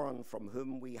and Warren, from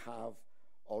whom we have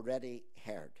already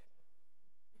heard.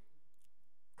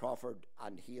 Crawford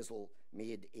and Hazel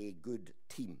made a good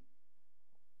team.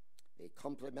 They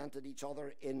complemented each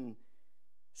other in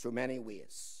so many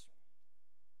ways.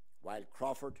 While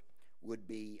Crawford would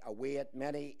be away at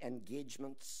many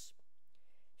engagements,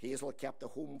 Hazel kept the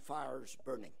home fires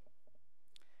burning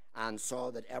and saw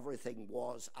that everything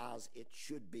was as it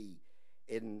should be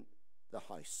in the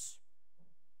house.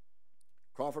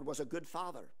 Crawford was a good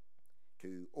father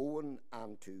to Owen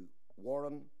and to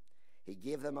Warren. He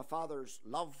gave them a father's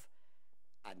love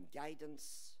and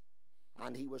guidance,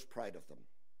 and he was proud of them.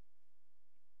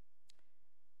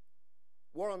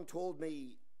 Warren told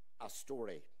me a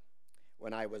story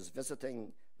when I was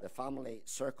visiting the family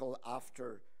circle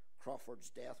after Crawford's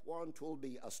death. Warren told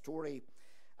me a story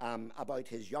about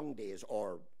his young days,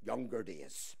 or younger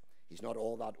days. He's not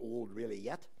all that old really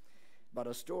yet, but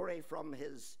a story from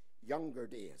his younger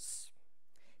days.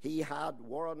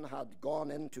 Warren had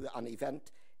gone into an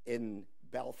event in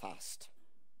Belfast,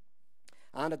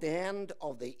 and at the end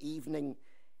of the evening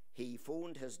he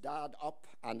phoned his dad up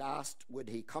and asked would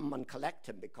he come and collect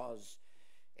him, because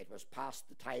it was past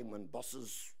the time when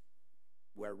buses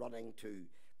were running to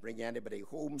bring anybody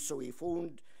home. So he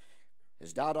phoned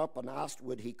his dad up and asked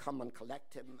would he come and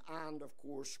collect him, and of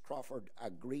course Crawford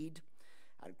agreed,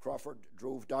 and Crawford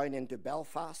drove down into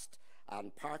Belfast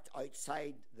and parked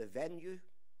outside the venue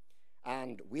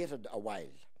and waited a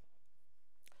while.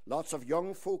 Lots of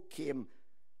young folk came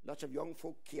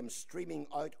streaming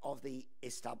out of the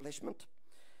establishment,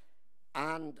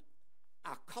 and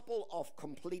a couple of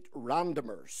complete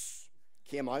randomers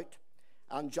came out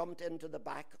and jumped into the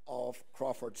back of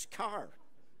Crawford's car.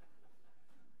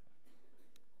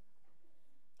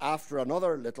 After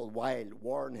another little while,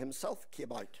 Warren himself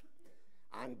came out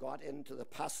and got into the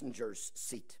passenger's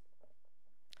seat.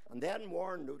 And then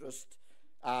Warren noticed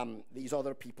these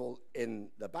other people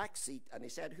in the back seat, and he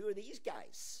said, "Who are these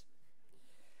guys?"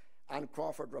 And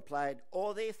Crawford replied,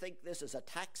 "Oh, they think this is a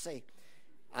taxi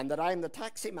and that I'm the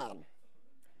taxi man.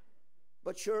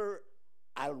 But sure,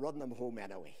 I'll run them home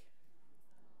anyway."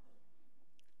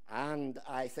 And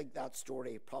I think that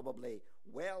story probably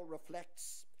well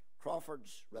reflects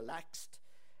Crawford's relaxed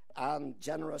and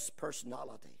generous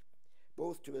personality,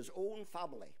 both to his own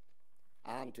family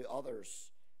and to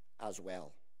others as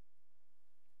well.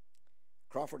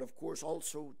 Crawford, of course,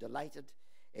 also delighted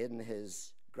in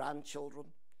his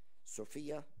grandchildren,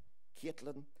 Sophia,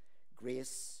 Caitlin,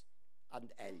 Grace,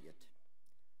 and Elliot.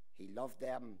 He loved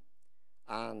them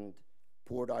and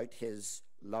poured out his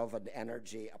love and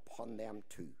energy upon them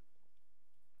too.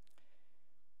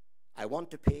 I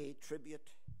want to pay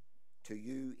tribute to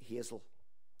you, Hazel,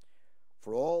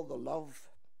 for all the love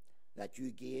that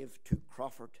you gave to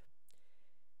Crawford,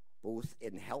 both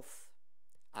in health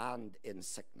and in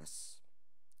sickness.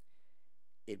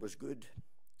 It was good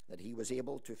that he was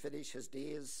able to finish his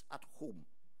days at home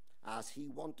as he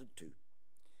wanted to,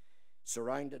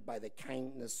 surrounded by the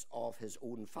kindness of his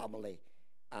own family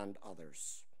and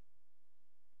others.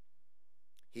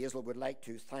 Hazel would like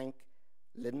to thank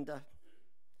Linda,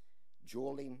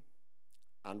 Jolene,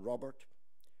 and Robert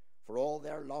for all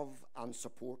their love and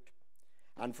support,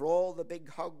 and for all the big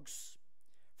hugs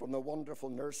from the wonderful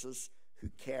nurses who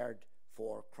cared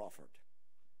for Crawford.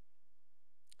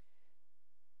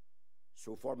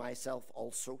 So for myself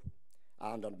also,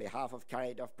 and on behalf of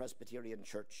Carryduff Presbyterian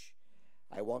Church,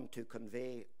 I want to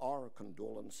convey our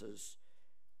condolences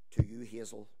to you,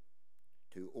 Hazel,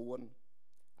 to Owen,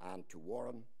 and to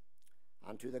Warren,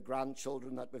 and to the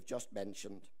grandchildren that we've just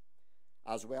mentioned,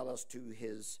 as well as to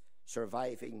his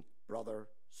surviving brother,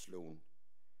 Sloane.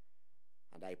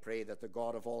 And I pray that the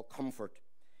God of all comfort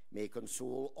may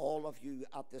console all of you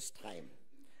at this time,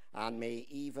 and may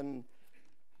even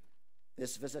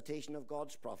this visitation of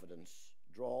God's providence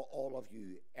draw all of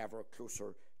you ever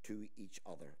closer to each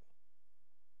other.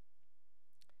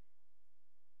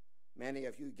 Many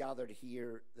of you gathered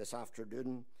here this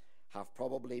afternoon have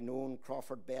probably known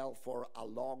Crawford Bell for a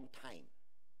long time.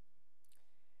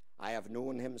 I have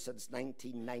known him since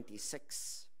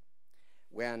 1996,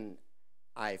 when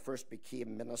I first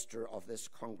became minister of this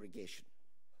congregation.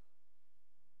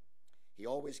 He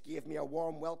always gave me a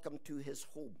warm welcome to his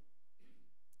home.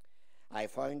 I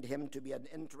found him to be an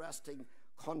interesting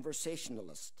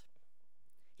conversationalist.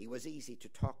 He was easy to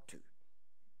talk to.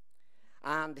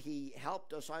 And he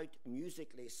helped us out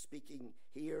musically speaking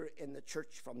here in the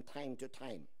church from time to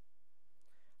time.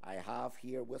 I have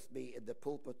here with me in the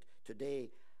pulpit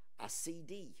today a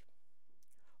CD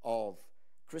of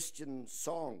Christian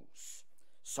songs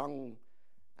sung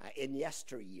in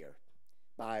yesteryear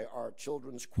by our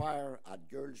children's choir and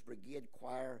girls' brigade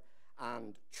choir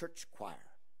and church choir.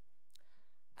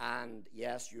 And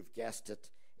yes, you've guessed it,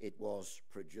 it was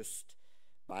produced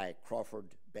by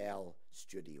Crawford Bell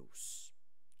Studios.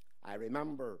 I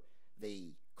remember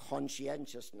the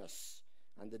conscientiousness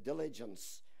and the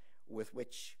diligence with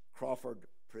which Crawford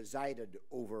presided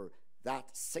over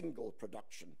that single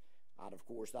production. And of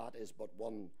course, that is but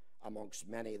one amongst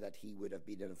many that he would have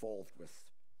been involved with.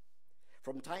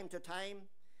 From time to time,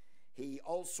 he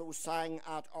also sang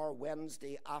at our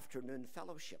Wednesday afternoon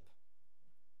fellowship.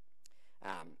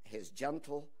 His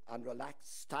gentle and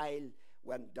relaxed style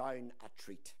went down a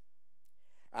treat.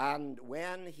 And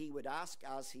when he would ask,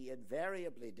 as he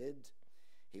invariably did,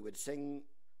 he would sing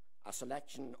a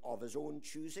selection of his own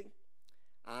choosing.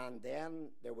 And then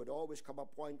there would always come a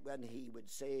point when he would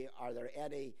say, "Are there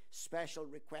any special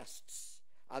requests?"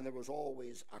 And there was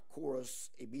always a chorus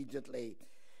immediately,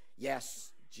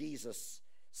 "Yes, Jesus,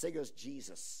 sing us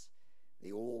Jesus,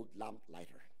 the old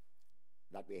lamplighter,"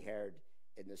 that we heard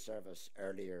in the service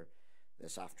earlier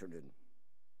this afternoon.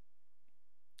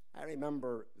 I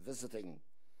remember visiting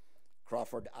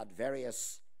Crawford at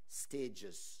various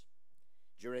stages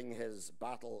during his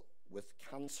battle with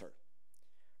cancer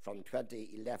from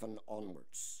 2011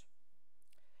 onwards.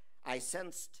 I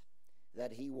sensed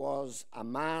that he was a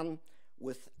man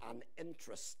with an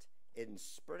interest in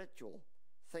spiritual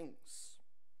things.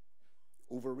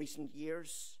 Over recent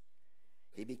years,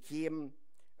 he became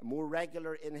more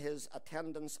regular in his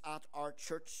attendance at our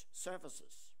church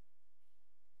services.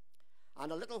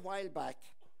 And a little while back,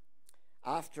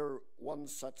 after one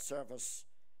such service,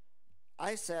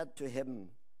 I said to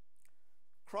him,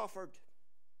 "Crawford,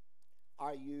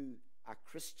 are you a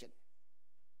Christian?"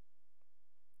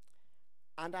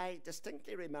 And I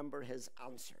distinctly remember his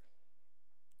answer.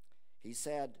 He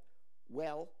said,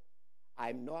 "Well,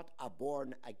 I'm not a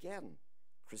born-again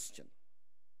Christian."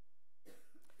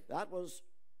 That was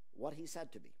what he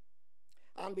said to me.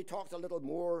 And we talked a little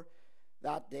more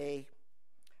that day.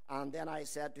 And then I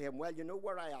said to him, "Well, you know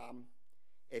where I am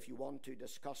if you want to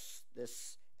discuss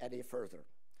this any further."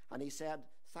 And he said,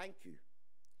 "Thank you."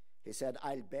 He said,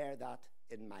 "I'll bear that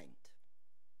in mind."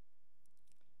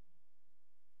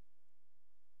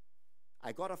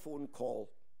 I got a phone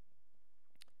call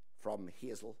from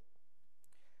Hazel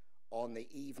on the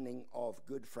evening of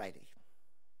Good Friday,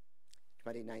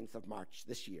 29th of March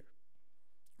this year.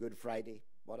 Good Friday,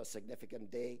 what a significant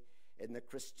day in the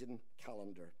Christian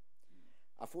calendar.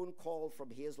 A phone call from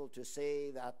Hazel to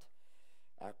say that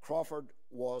Crawford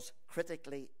was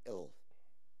critically ill,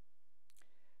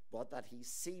 but that he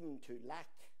seemed to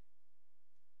lack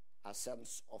a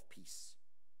sense of peace.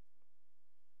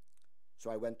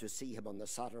 So I went to see him on the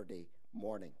Saturday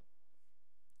morning.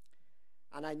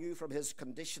 And I knew from his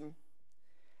condition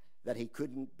that he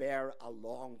couldn't bear a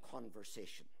long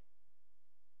conversation.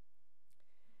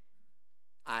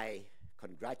 I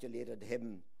congratulated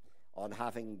him on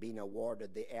having been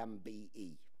awarded the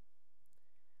MBE.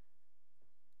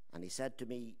 And he said to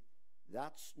me,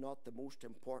 "That's not the most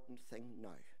important thing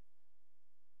now.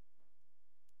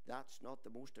 That's not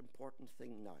the most important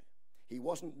thing now." He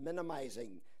wasn't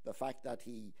minimizing the fact that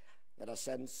he, in a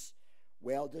sense,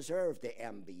 well deserved the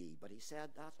MBE, but he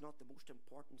said, "That's not the most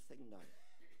important thing now."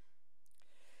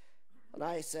 And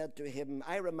I said to him,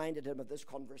 I reminded him of this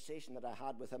conversation that I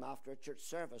had with him after a church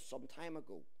service some time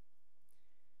ago.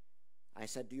 I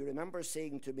said, do you remember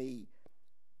saying to me,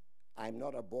 I'm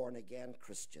not a born-again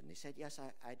Christian? He said, yes,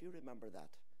 I do remember that.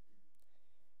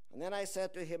 And then I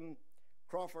said to him,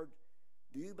 Crawford,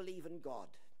 do you believe in God?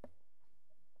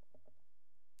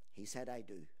 He said, I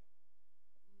do.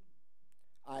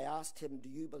 I asked him, do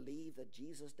you believe that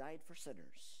Jesus died for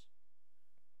sinners?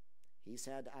 He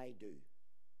said, I do.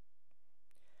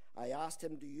 I asked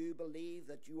him, do you believe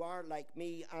that you are like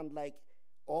me and like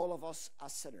all of us a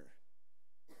sinner?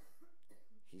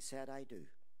 He said, I do.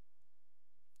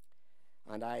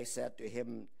 And I said to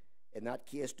him, in that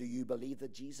case, do you believe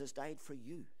that Jesus died for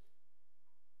you?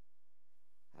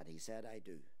 And he said, I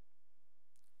do.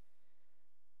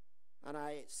 And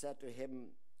I said to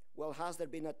him, well, has there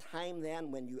been a time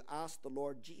then when you asked the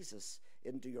Lord Jesus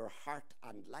into your heart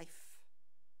and life?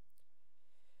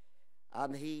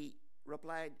 And he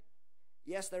replied,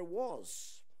 yes, there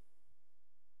was.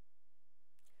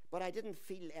 But I didn't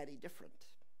feel any different.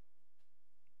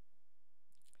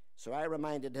 So I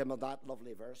reminded him of that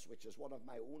lovely verse, which is one of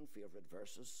my own favorite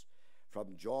verses,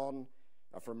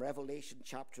 from Revelation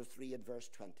chapter 3 and verse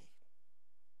 20,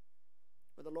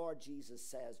 where the Lord Jesus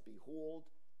says, behold,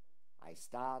 I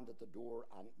stand at the door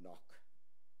and knock.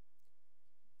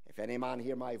 If any man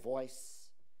hear my voice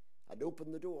and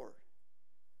open the door,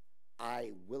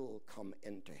 I will come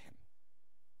into him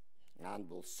and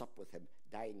will sup with him,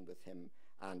 dine with him,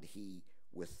 and he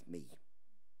with me.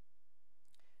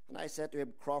 And I said to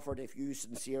him, Crawford, if you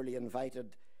sincerely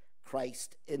invited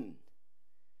Christ in,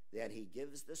 then he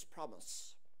gives this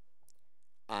promise,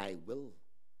 I will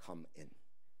come in.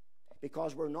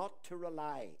 Because we're not to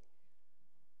rely,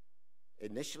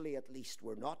 initially at least,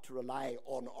 we're not to rely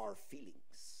on our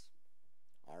feelings.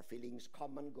 Our feelings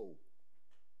come and go.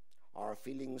 Our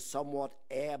feelings somewhat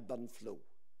ebb and flow.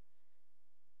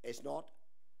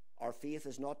 Our faith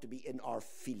is not to be in our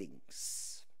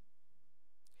feelings,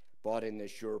 but in the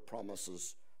sure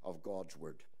promises of God's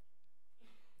word.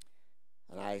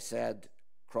 And I said,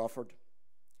 Crawford,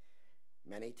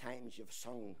 many times you've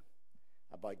sung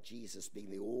about Jesus being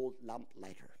the old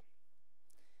lamplighter.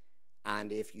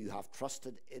 And if you have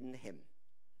trusted in him,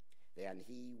 then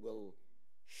he will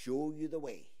show you the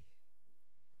way,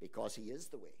 because he is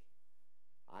the way.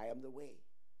 I am the way,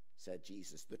 said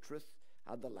Jesus, the truth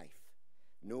and the life.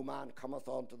 No man cometh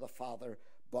unto the Father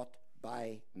but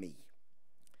by me.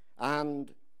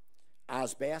 And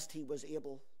as best he was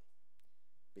able,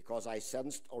 because I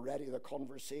sensed already the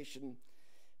conversation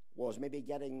was maybe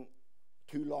getting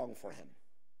too long for him,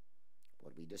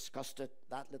 but we discussed it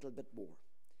that little bit more.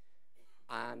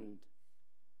 And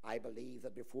I believe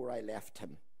that before I left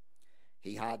him,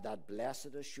 he had that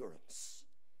blessed assurance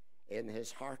in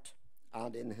his heart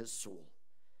and in his soul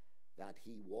that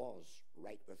he was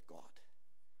right with God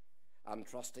and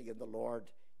trusting in the Lord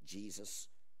Jesus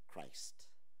Christ.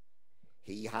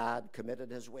 He had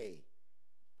committed his way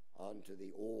unto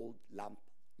the old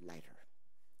lamplighter.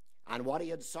 And what he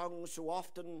had sung so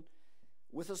often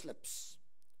with his lips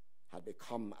had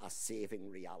become a saving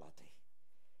reality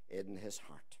in his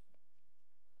heart.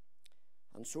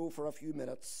 And so for a few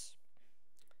minutes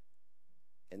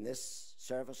in this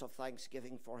service of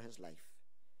thanksgiving for his life,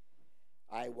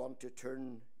 I want to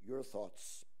turn your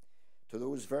thoughts to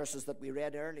those verses that we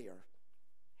heard earlier,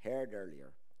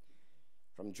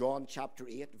 from John chapter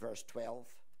 8, verse 12,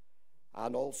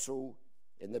 and also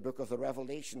in the book of the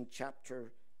Revelation,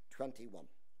 chapter 21.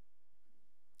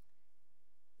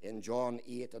 In John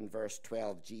 8 and verse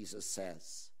 12, Jesus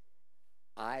says,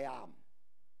 I am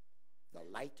the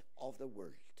light of the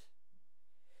world.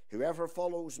 Whoever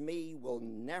follows me will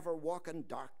never walk in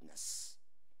darkness,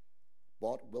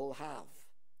 but will have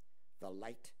the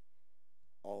light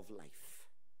of life.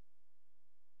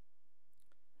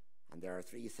 And there are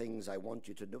three things I want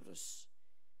you to notice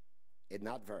in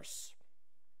that verse.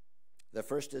 The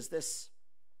first is this: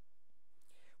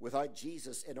 without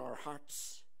Jesus in our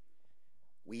hearts,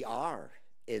 we are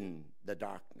in the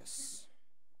darkness.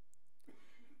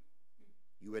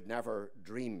 You would never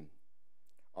dream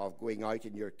of going out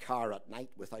in your car at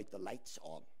night without the lights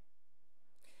on.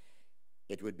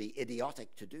 It would be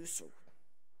idiotic to do so.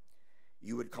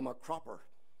 You would come a cropper.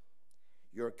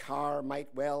 Your car might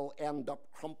well end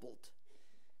up crumpled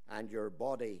and your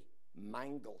body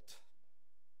mangled.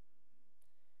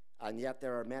 And yet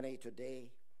there are many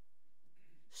today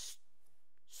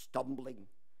stumbling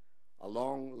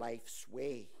along life's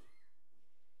way.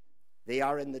 They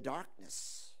are in the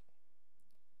darkness.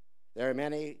 There are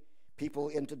many people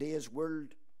in today's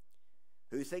world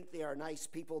who think they are nice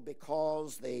people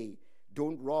because they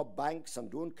don't rob banks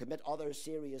and don't commit other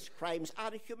serious crimes.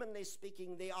 And humanly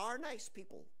speaking, they are nice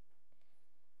people.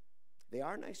 They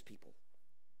are nice people.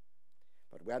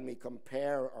 But But when we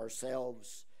compare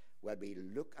ourselves, when we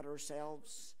look at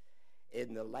ourselves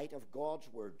in the light of God's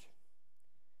word,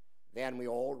 then we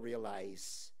all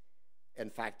realize, in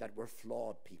fact, that we're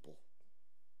flawed people,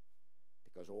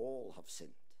 because all have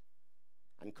sinned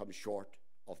and come short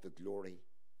of the glory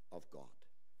of God.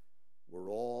 We're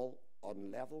all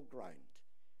on level ground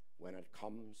when it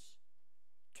comes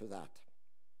to that.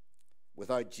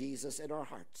 Without Jesus in our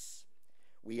hearts,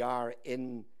 we are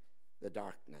in the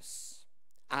darkness.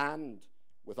 And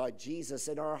without Jesus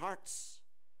in our hearts,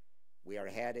 we are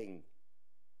heading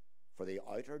for the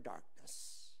outer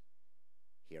darkness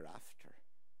hereafter.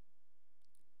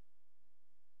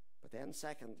 But then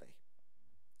secondly,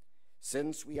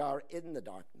 since we are in the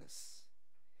darkness,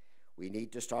 we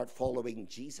need to start following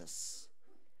Jesus,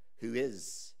 who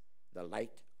is the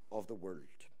light of the world.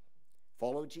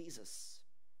 Follow Jesus.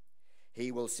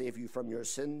 He will save you from your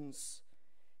sins,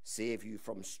 save you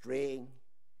from straying,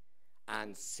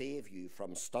 and save you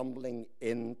from stumbling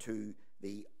into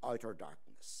the outer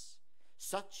darkness.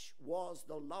 Such was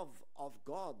the love of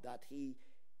God that he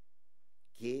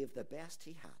gave the best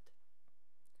he had,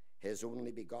 his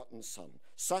only begotten Son.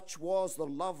 Such was the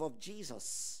love of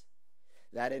Jesus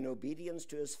that in obedience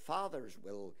to his Father's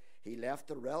will, he left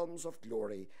the realms of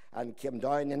glory and came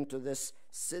down into this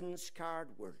sin-scarred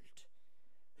world.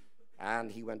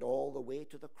 And he went all the way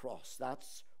to the cross.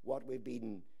 That's what we've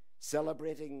been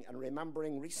celebrating and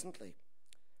remembering recently,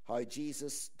 how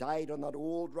Jesus died on that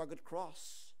old rugged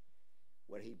cross,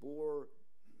 where he bore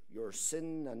your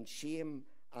sin and shame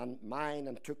and mine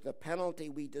and took the penalty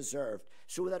we deserved,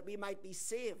 so that we might be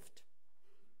saved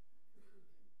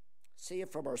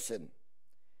from our sin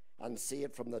and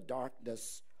saved from the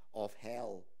darkness of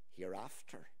hell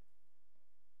hereafter.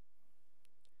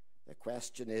 The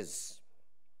question is,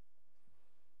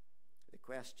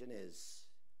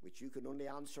 which you can only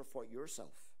answer for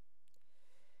yourself,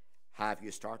 have you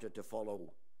started to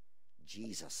follow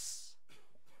Jesus,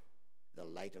 the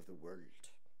light of the world?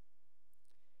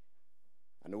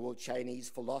 An old Chinese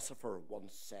philosopher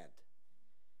once said,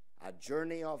 a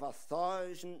journey of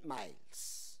 1,000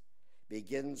 miles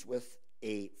begins with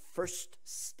a first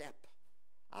step,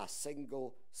 a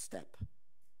single step.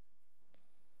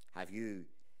 Have you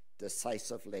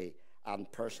decisively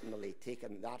and personally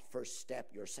taken that first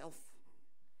step yourself,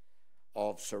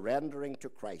 of surrendering to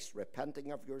Christ,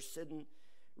 repenting of your sin,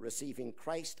 receiving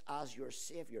Christ as your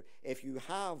Savior? If you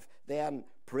have, then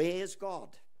praise God.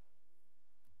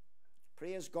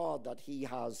 Praise God that he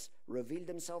has revealed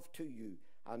himself to you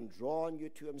and drawn you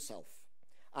to himself.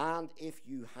 And if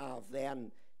you have,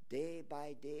 then day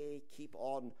by day keep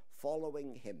on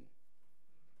following him.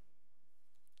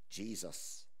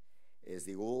 Jesus is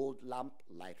the old lamp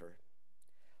lighter,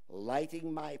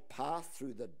 lighting my path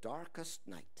through the darkest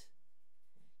night.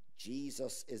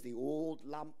 Jesus is the old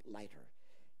lamp lighter,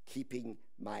 keeping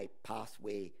my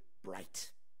pathway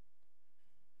bright.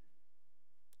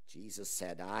 Jesus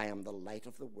said, I am the light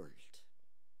of the world.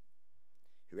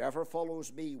 Whoever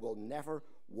follows me will never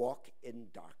walk in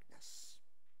darkness.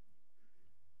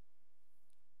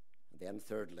 And then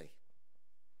thirdly,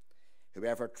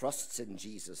 whoever trusts in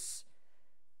Jesus,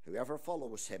 whoever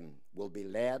follows him, will be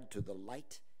led to the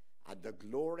light and the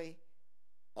glory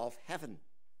of heaven.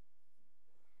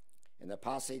 In the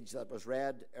passage that was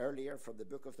read earlier from the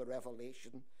book of the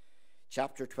Revelation,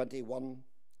 chapter 21,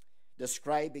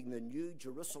 describing the New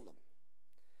Jerusalem,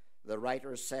 the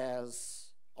writer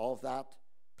says of that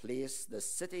place, the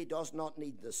city does not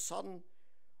need the sun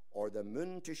or the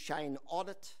moon to shine on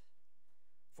it,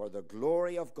 for the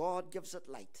glory of God gives it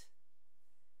light,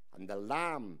 and the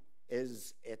Lamb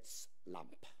is its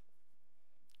lamp.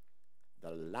 The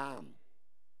Lamb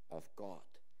of God,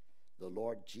 the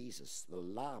Lord Jesus, the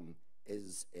Lamb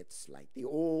is its light. The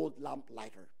old lamp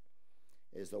lighter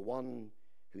is the one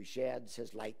who sheds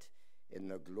his light in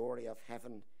the glory of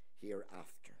heaven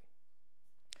hereafter.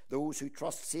 Those who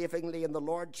trust savingly in the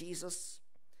Lord Jesus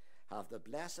have the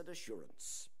blessed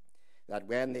assurance that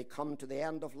when they come to the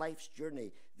end of life's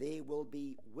journey, they will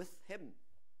be with him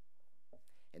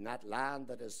in that land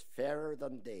that is fairer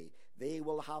than day. They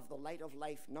will have the light of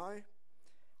life now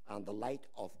and the light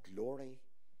of glory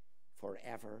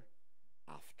forever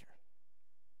after.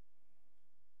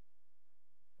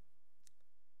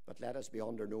 But let us be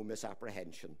under no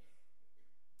misapprehension.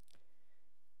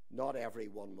 Not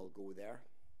everyone will go there,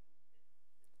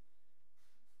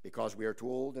 because we are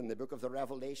told in the book of the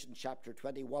Revelation, chapter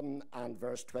 21 and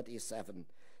verse 27,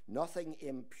 nothing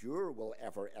impure will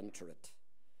ever enter it,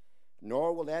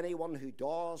 nor will anyone who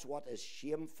does what is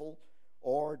shameful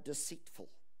or deceitful,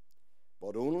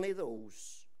 but only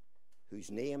those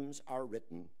whose names are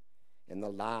written in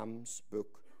the Lamb's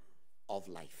book of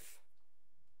life.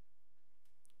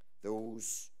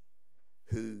 Those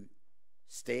who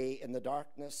stay in the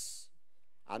darkness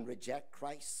and reject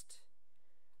Christ,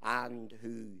 and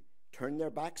who turn their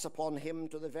backs upon him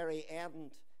to the very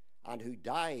end, and who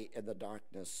die in the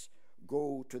darkness,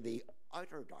 go to the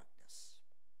outer darkness.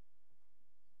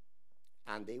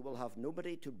 And they will have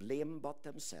nobody to blame but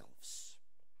themselves.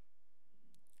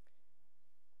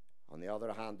 On the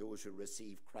other hand, those who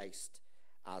receive Christ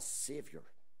as Saviour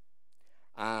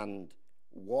and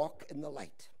walk in the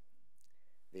light,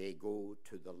 they go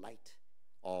to the light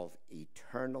of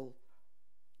eternal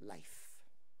life.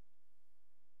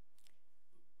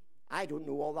 I don't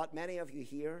know all that many of you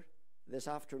here this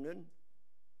afternoon.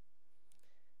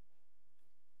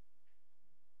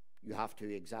 You have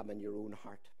to examine your own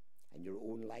heart and your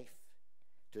own life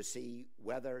to see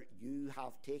whether you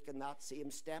have taken that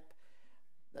same step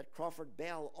that Crawford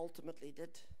Bell ultimately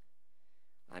did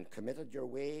and committed your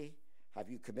way. Have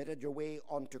you committed your way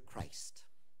unto Christ?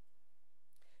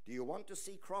 Do you want to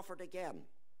see Crawford again?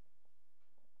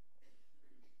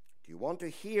 Do you want to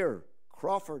hear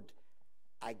Crawford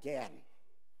again?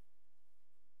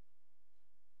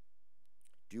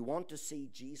 Do you want to see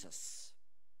Jesus?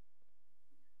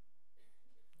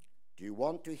 Do you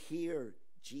want to hear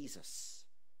Jesus?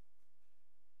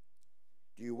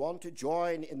 Do you want to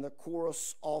join in the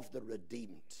chorus of the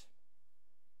redeemed?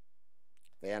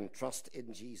 Then trust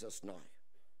in Jesus now.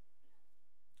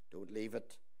 Don't leave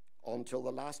it until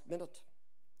the last minute.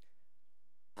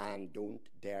 And don't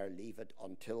dare leave it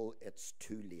until it's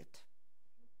too late.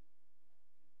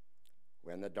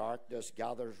 When the darkness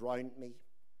gathers round me,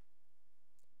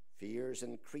 fears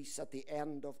increase at the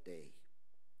end of day,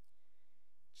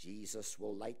 Jesus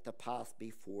will light the path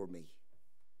before me.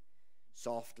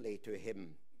 Softly to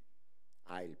him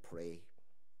I'll pray.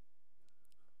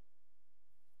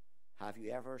 Have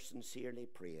you ever sincerely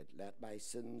prayed, let my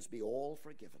sins be all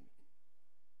forgiven?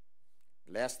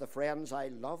 Bless the friends I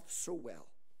love so well.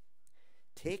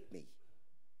 Take me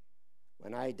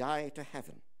when I die to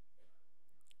heaven,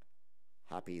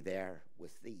 happy there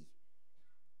with thee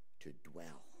to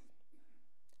dwell.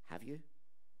 Have you?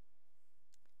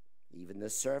 Even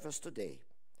this service today,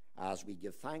 as we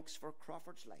give thanks for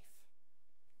Crawford's life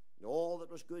and all that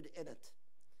was good in it,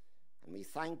 and we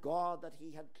thank God that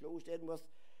he had closed in with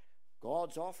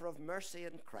God's offer of mercy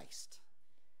in Christ,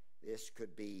 this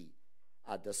could be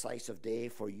a decisive day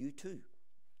for you too,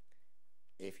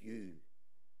 if you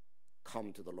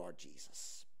come to the Lord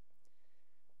Jesus.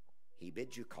 He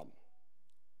bids you come.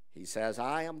 He says,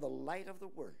 I am the light of the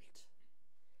world.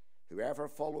 Whoever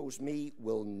follows me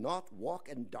will not walk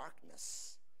in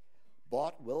darkness,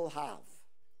 but will have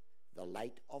the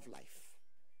light of life.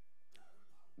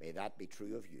 May that be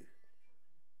true of you.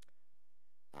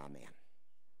 Amen.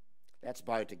 Let's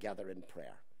bow together in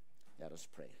prayer. Let us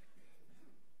pray.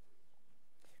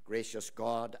 Gracious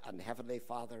God and Heavenly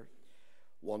Father,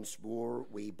 once more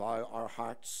we bow our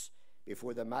hearts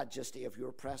before the majesty of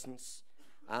your presence,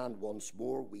 and once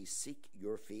more we seek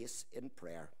your face in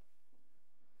prayer.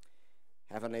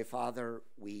 Heavenly Father,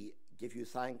 we give you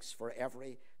thanks for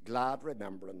every glad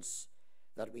remembrance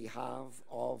that we have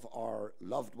of our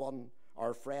loved one,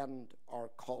 our friend, our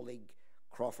colleague,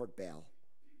 Crawford Bell.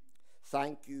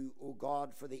 Thank you, O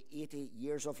God, for the 80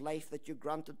 years of life that you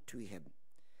granted to him,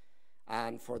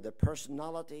 and for the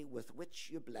personality with which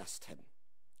you blessed him.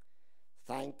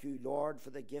 Thank you, Lord, for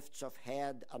the gifts of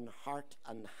head and heart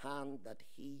and hand that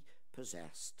he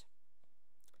possessed.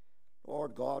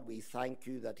 Lord God, we thank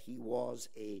you that he was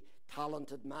a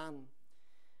talented man,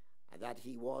 that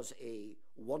he was a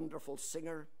wonderful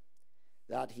singer,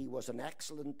 that he was an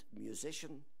excellent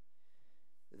musician,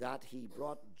 that he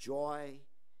brought joy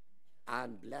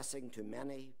and blessing to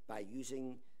many by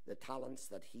using the talents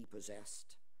that he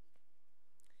possessed.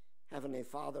 Heavenly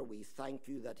Father, we thank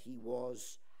you that he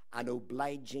was an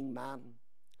obliging man,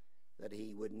 that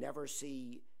he would never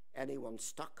see anyone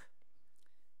stuck,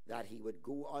 that he would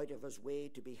go out of his way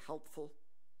to be helpful.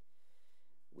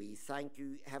 We thank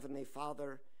you, Heavenly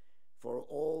Father, for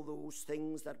all those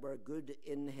things that were good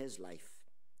in his life.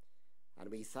 And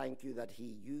we thank you that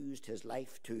he used his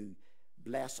life to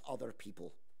bless other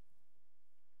people.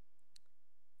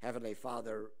 Heavenly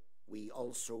Father, we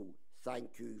also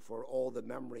thank you for all the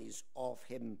memories of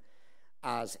him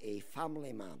as a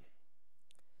family man.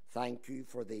 Thank you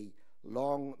for the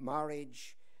long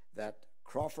marriage that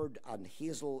Crawford and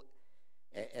Hazel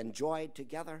enjoyed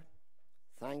together.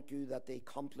 Thank you that they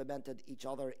complemented each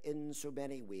other in so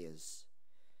many ways.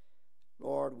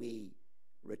 Lord, we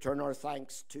return our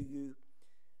thanks to you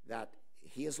that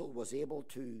Hazel was able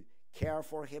to care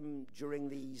for him during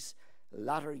these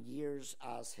latter years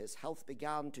as his health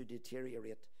began to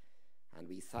deteriorate. And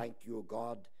we thank you, O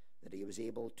God, that he was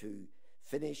able to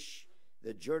finish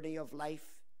the journey of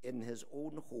life in his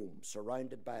own home,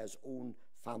 surrounded by his own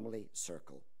family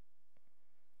circle.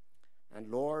 And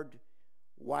Lord,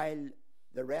 while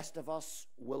the rest of us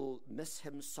will miss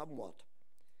him somewhat,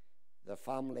 the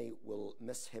family will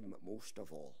miss him most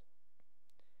of all.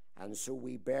 And so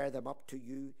we bear them up to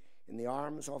you in the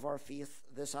arms of our faith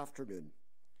this afternoon.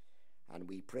 And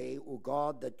we pray, O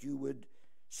God, that you would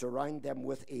surround them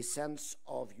with a sense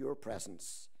of your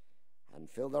presence and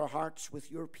fill their hearts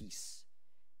with your peace,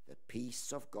 the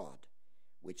peace of God,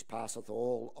 which passeth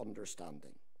all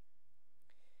understanding.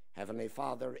 Heavenly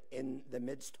Father, in the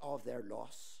midst of their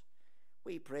loss,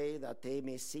 we pray that they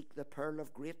may seek the pearl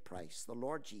of great price, the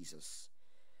Lord Jesus,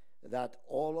 that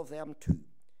all of them too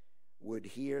would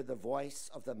hear the voice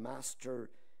of the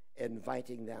Master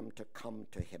inviting them to come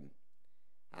to him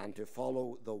and to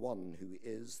follow the one who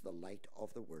is the light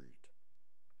of the world.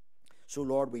 So,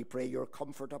 Lord, we pray your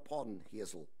comfort upon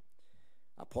Hazel,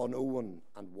 upon Owen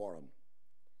and Warren,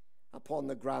 upon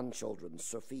the grandchildren,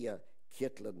 Sophia,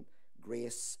 Caitlin,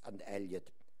 Grace and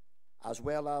Elliot, as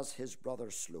well as his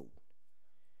brother Sloan.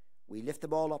 We lift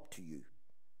them all up to you.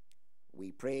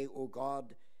 We pray, O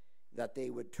God, that they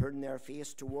would turn their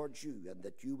face towards you and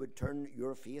that you would turn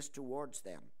your face towards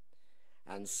them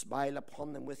and smile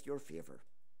upon them with your favor.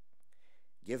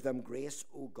 Give them grace,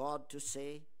 O God, to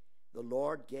say, the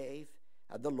Lord gave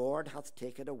and the Lord hath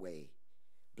taken away.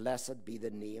 Blessed be the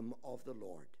name of the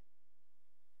Lord.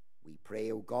 We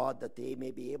pray, O God, that they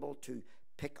may be able to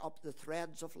pick up the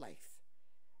threads of life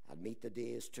and meet the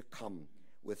days to come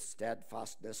with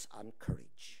steadfastness and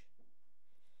courage.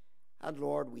 And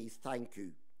Lord, we thank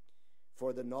you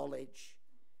for the knowledge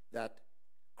that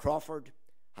Crawford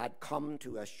had come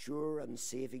to a sure and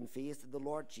saving faith in the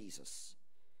Lord Jesus.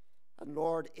 And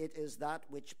Lord, it is that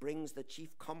which brings the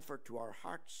chief comfort to our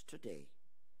hearts today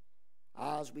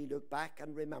as we look back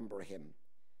and remember him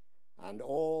and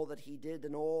all that he did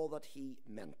and all that he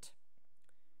meant.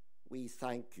 We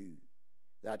thank you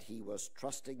that he was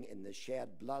trusting in the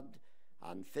shed blood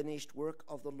and finished work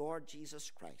of the Lord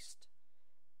Jesus Christ,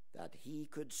 that he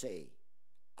could say,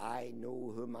 I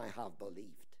know whom I have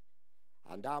believed,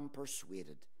 and am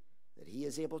persuaded that he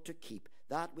is able to keep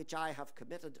that which I have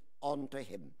committed unto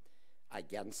him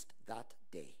against that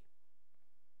day.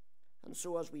 And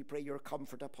so as we pray your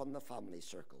comfort upon the family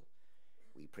circle,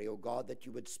 we pray, O God, that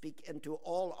you would speak into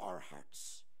all our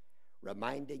hearts,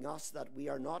 reminding us that we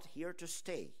are not here to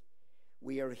stay,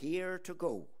 we are here to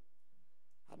go.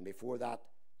 And before that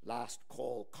last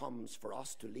call comes for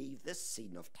us to leave this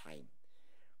scene of time,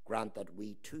 grant that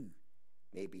we too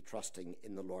may be trusting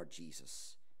in the Lord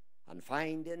Jesus and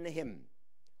find in him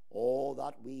all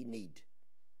that we need,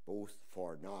 both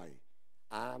for now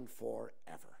and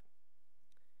forever.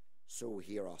 So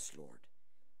hear us, Lord,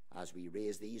 as we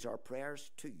raise these our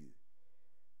prayers to you.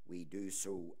 We do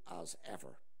so as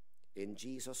ever. In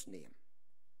Jesus' name,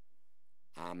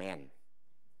 amen.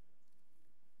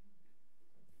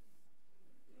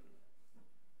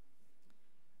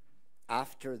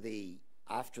 After the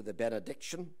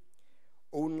benediction,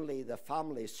 only the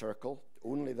family circle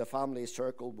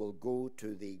will go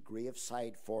to the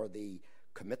graveside for the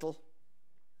committal.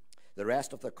 The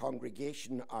rest of the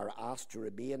congregation are asked to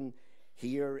remain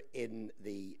here in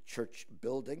the church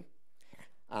building.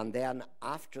 And then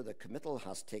after the committal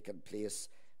has taken place,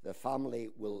 the family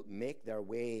will make their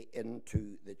way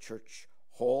into the church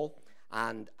hall.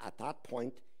 And at that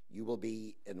point, you will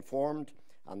be informed,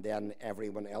 and then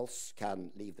everyone else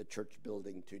can leave the church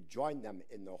building to join them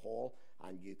in the hall,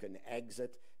 and you can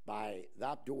exit by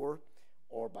that door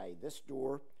or by this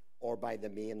door or by the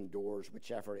main doors,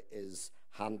 whichever is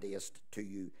handiest to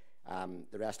you.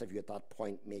 The rest of you at that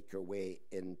point make your way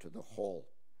into the hall.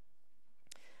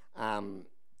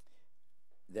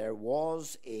 There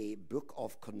was a book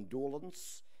of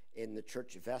condolence in the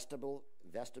church vestibule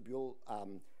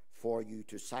for you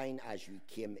to sign as you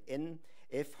came in.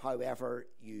 If, however,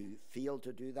 you failed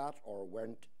to do that or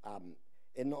weren't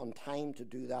in on time to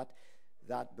do that,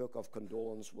 that book of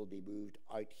condolence will be moved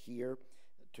out here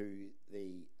to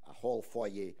the hall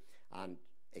foyer. And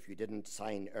if you didn't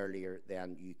sign earlier,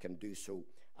 then you can do so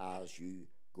as you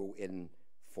go in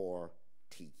for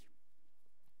tea.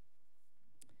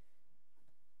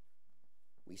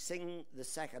 We sing the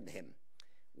second hymn,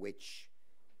 which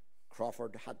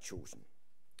Crawford had chosen.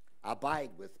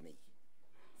 Abide with me.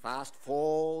 Fast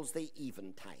falls the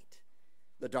eventide.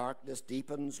 The darkness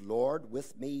deepens, Lord,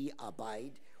 with me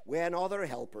abide. When other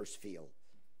helpers fail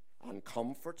and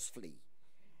comforts flee,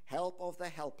 help of the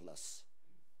helpless,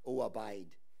 O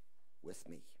abide with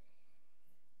me.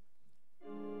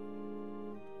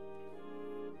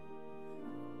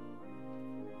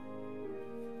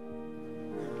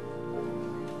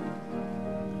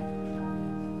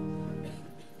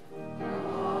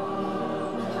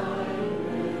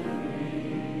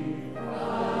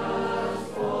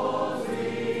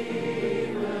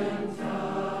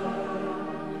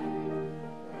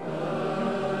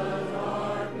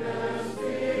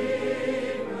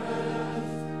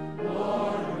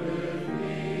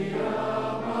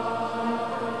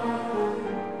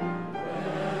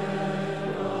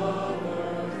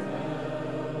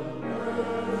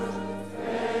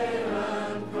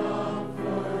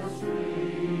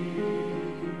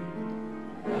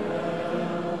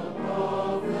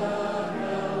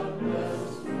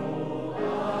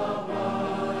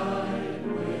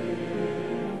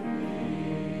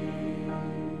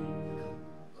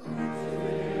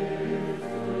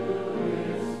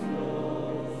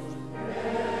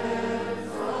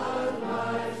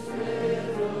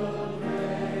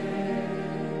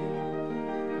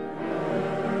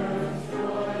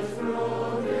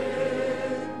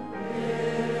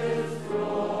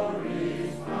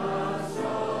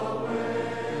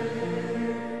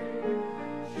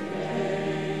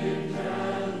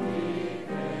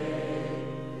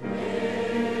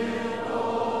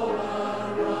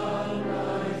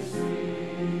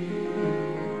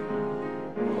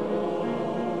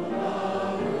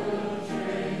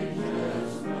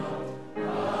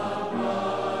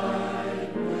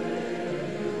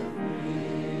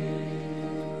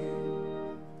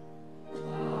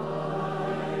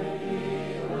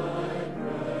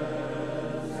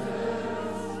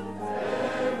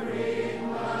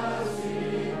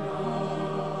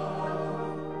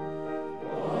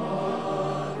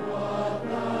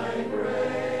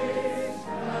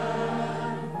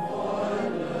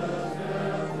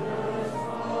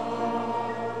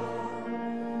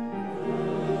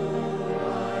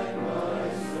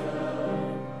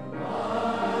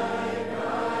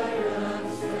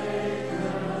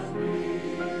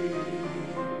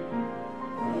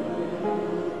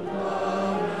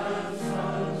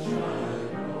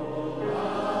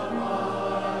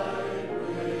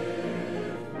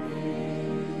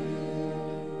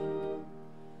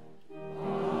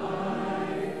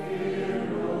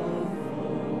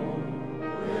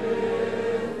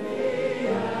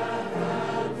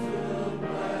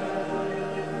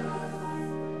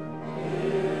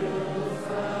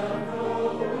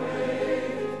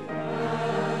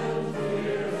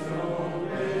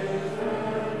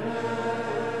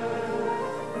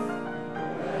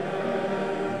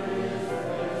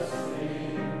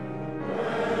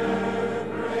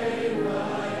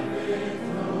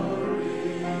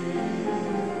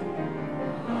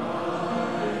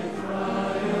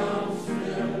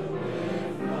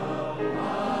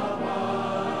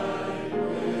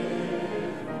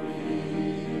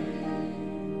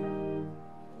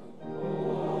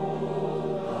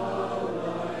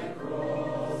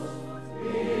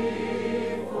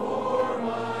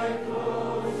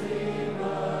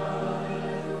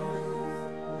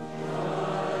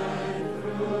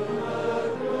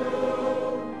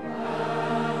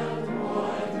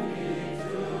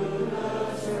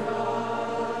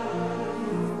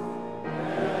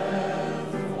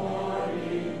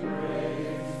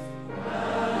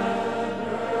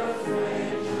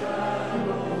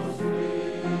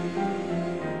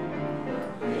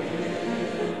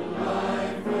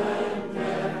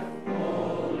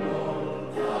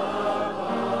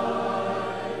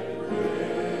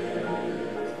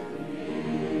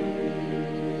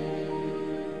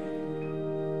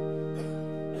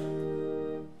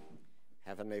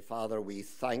 Heavenly Father, we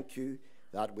thank you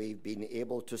that we've been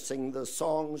able to sing the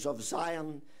songs of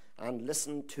Zion and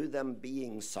listen to them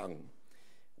being sung.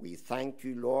 We thank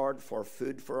you, Lord, for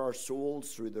food for our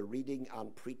souls through the reading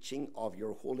and preaching of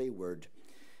your holy word.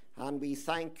 And we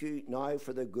thank you now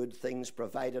for the good things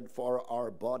provided for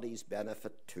our body's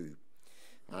benefit too.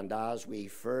 And as we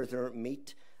further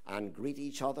meet and greet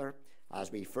each other,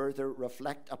 as we further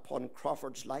reflect upon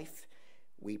Crawford's life,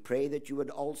 we pray that you would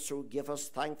also give us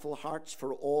thankful hearts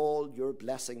for all your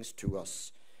blessings to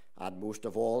us, and most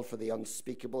of all for the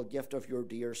unspeakable gift of your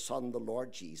dear Son, the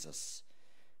Lord Jesus.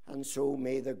 And so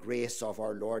may the grace of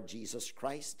our Lord Jesus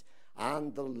Christ,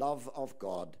 and the love of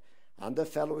God, and the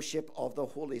fellowship of the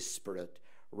Holy Spirit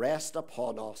rest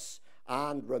upon us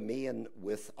and remain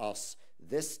with us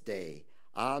this day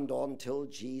and until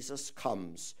Jesus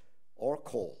comes or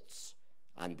calls,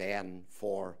 and then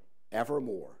for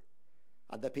evermore.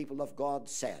 And the people of God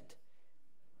said,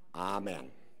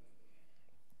 Amen.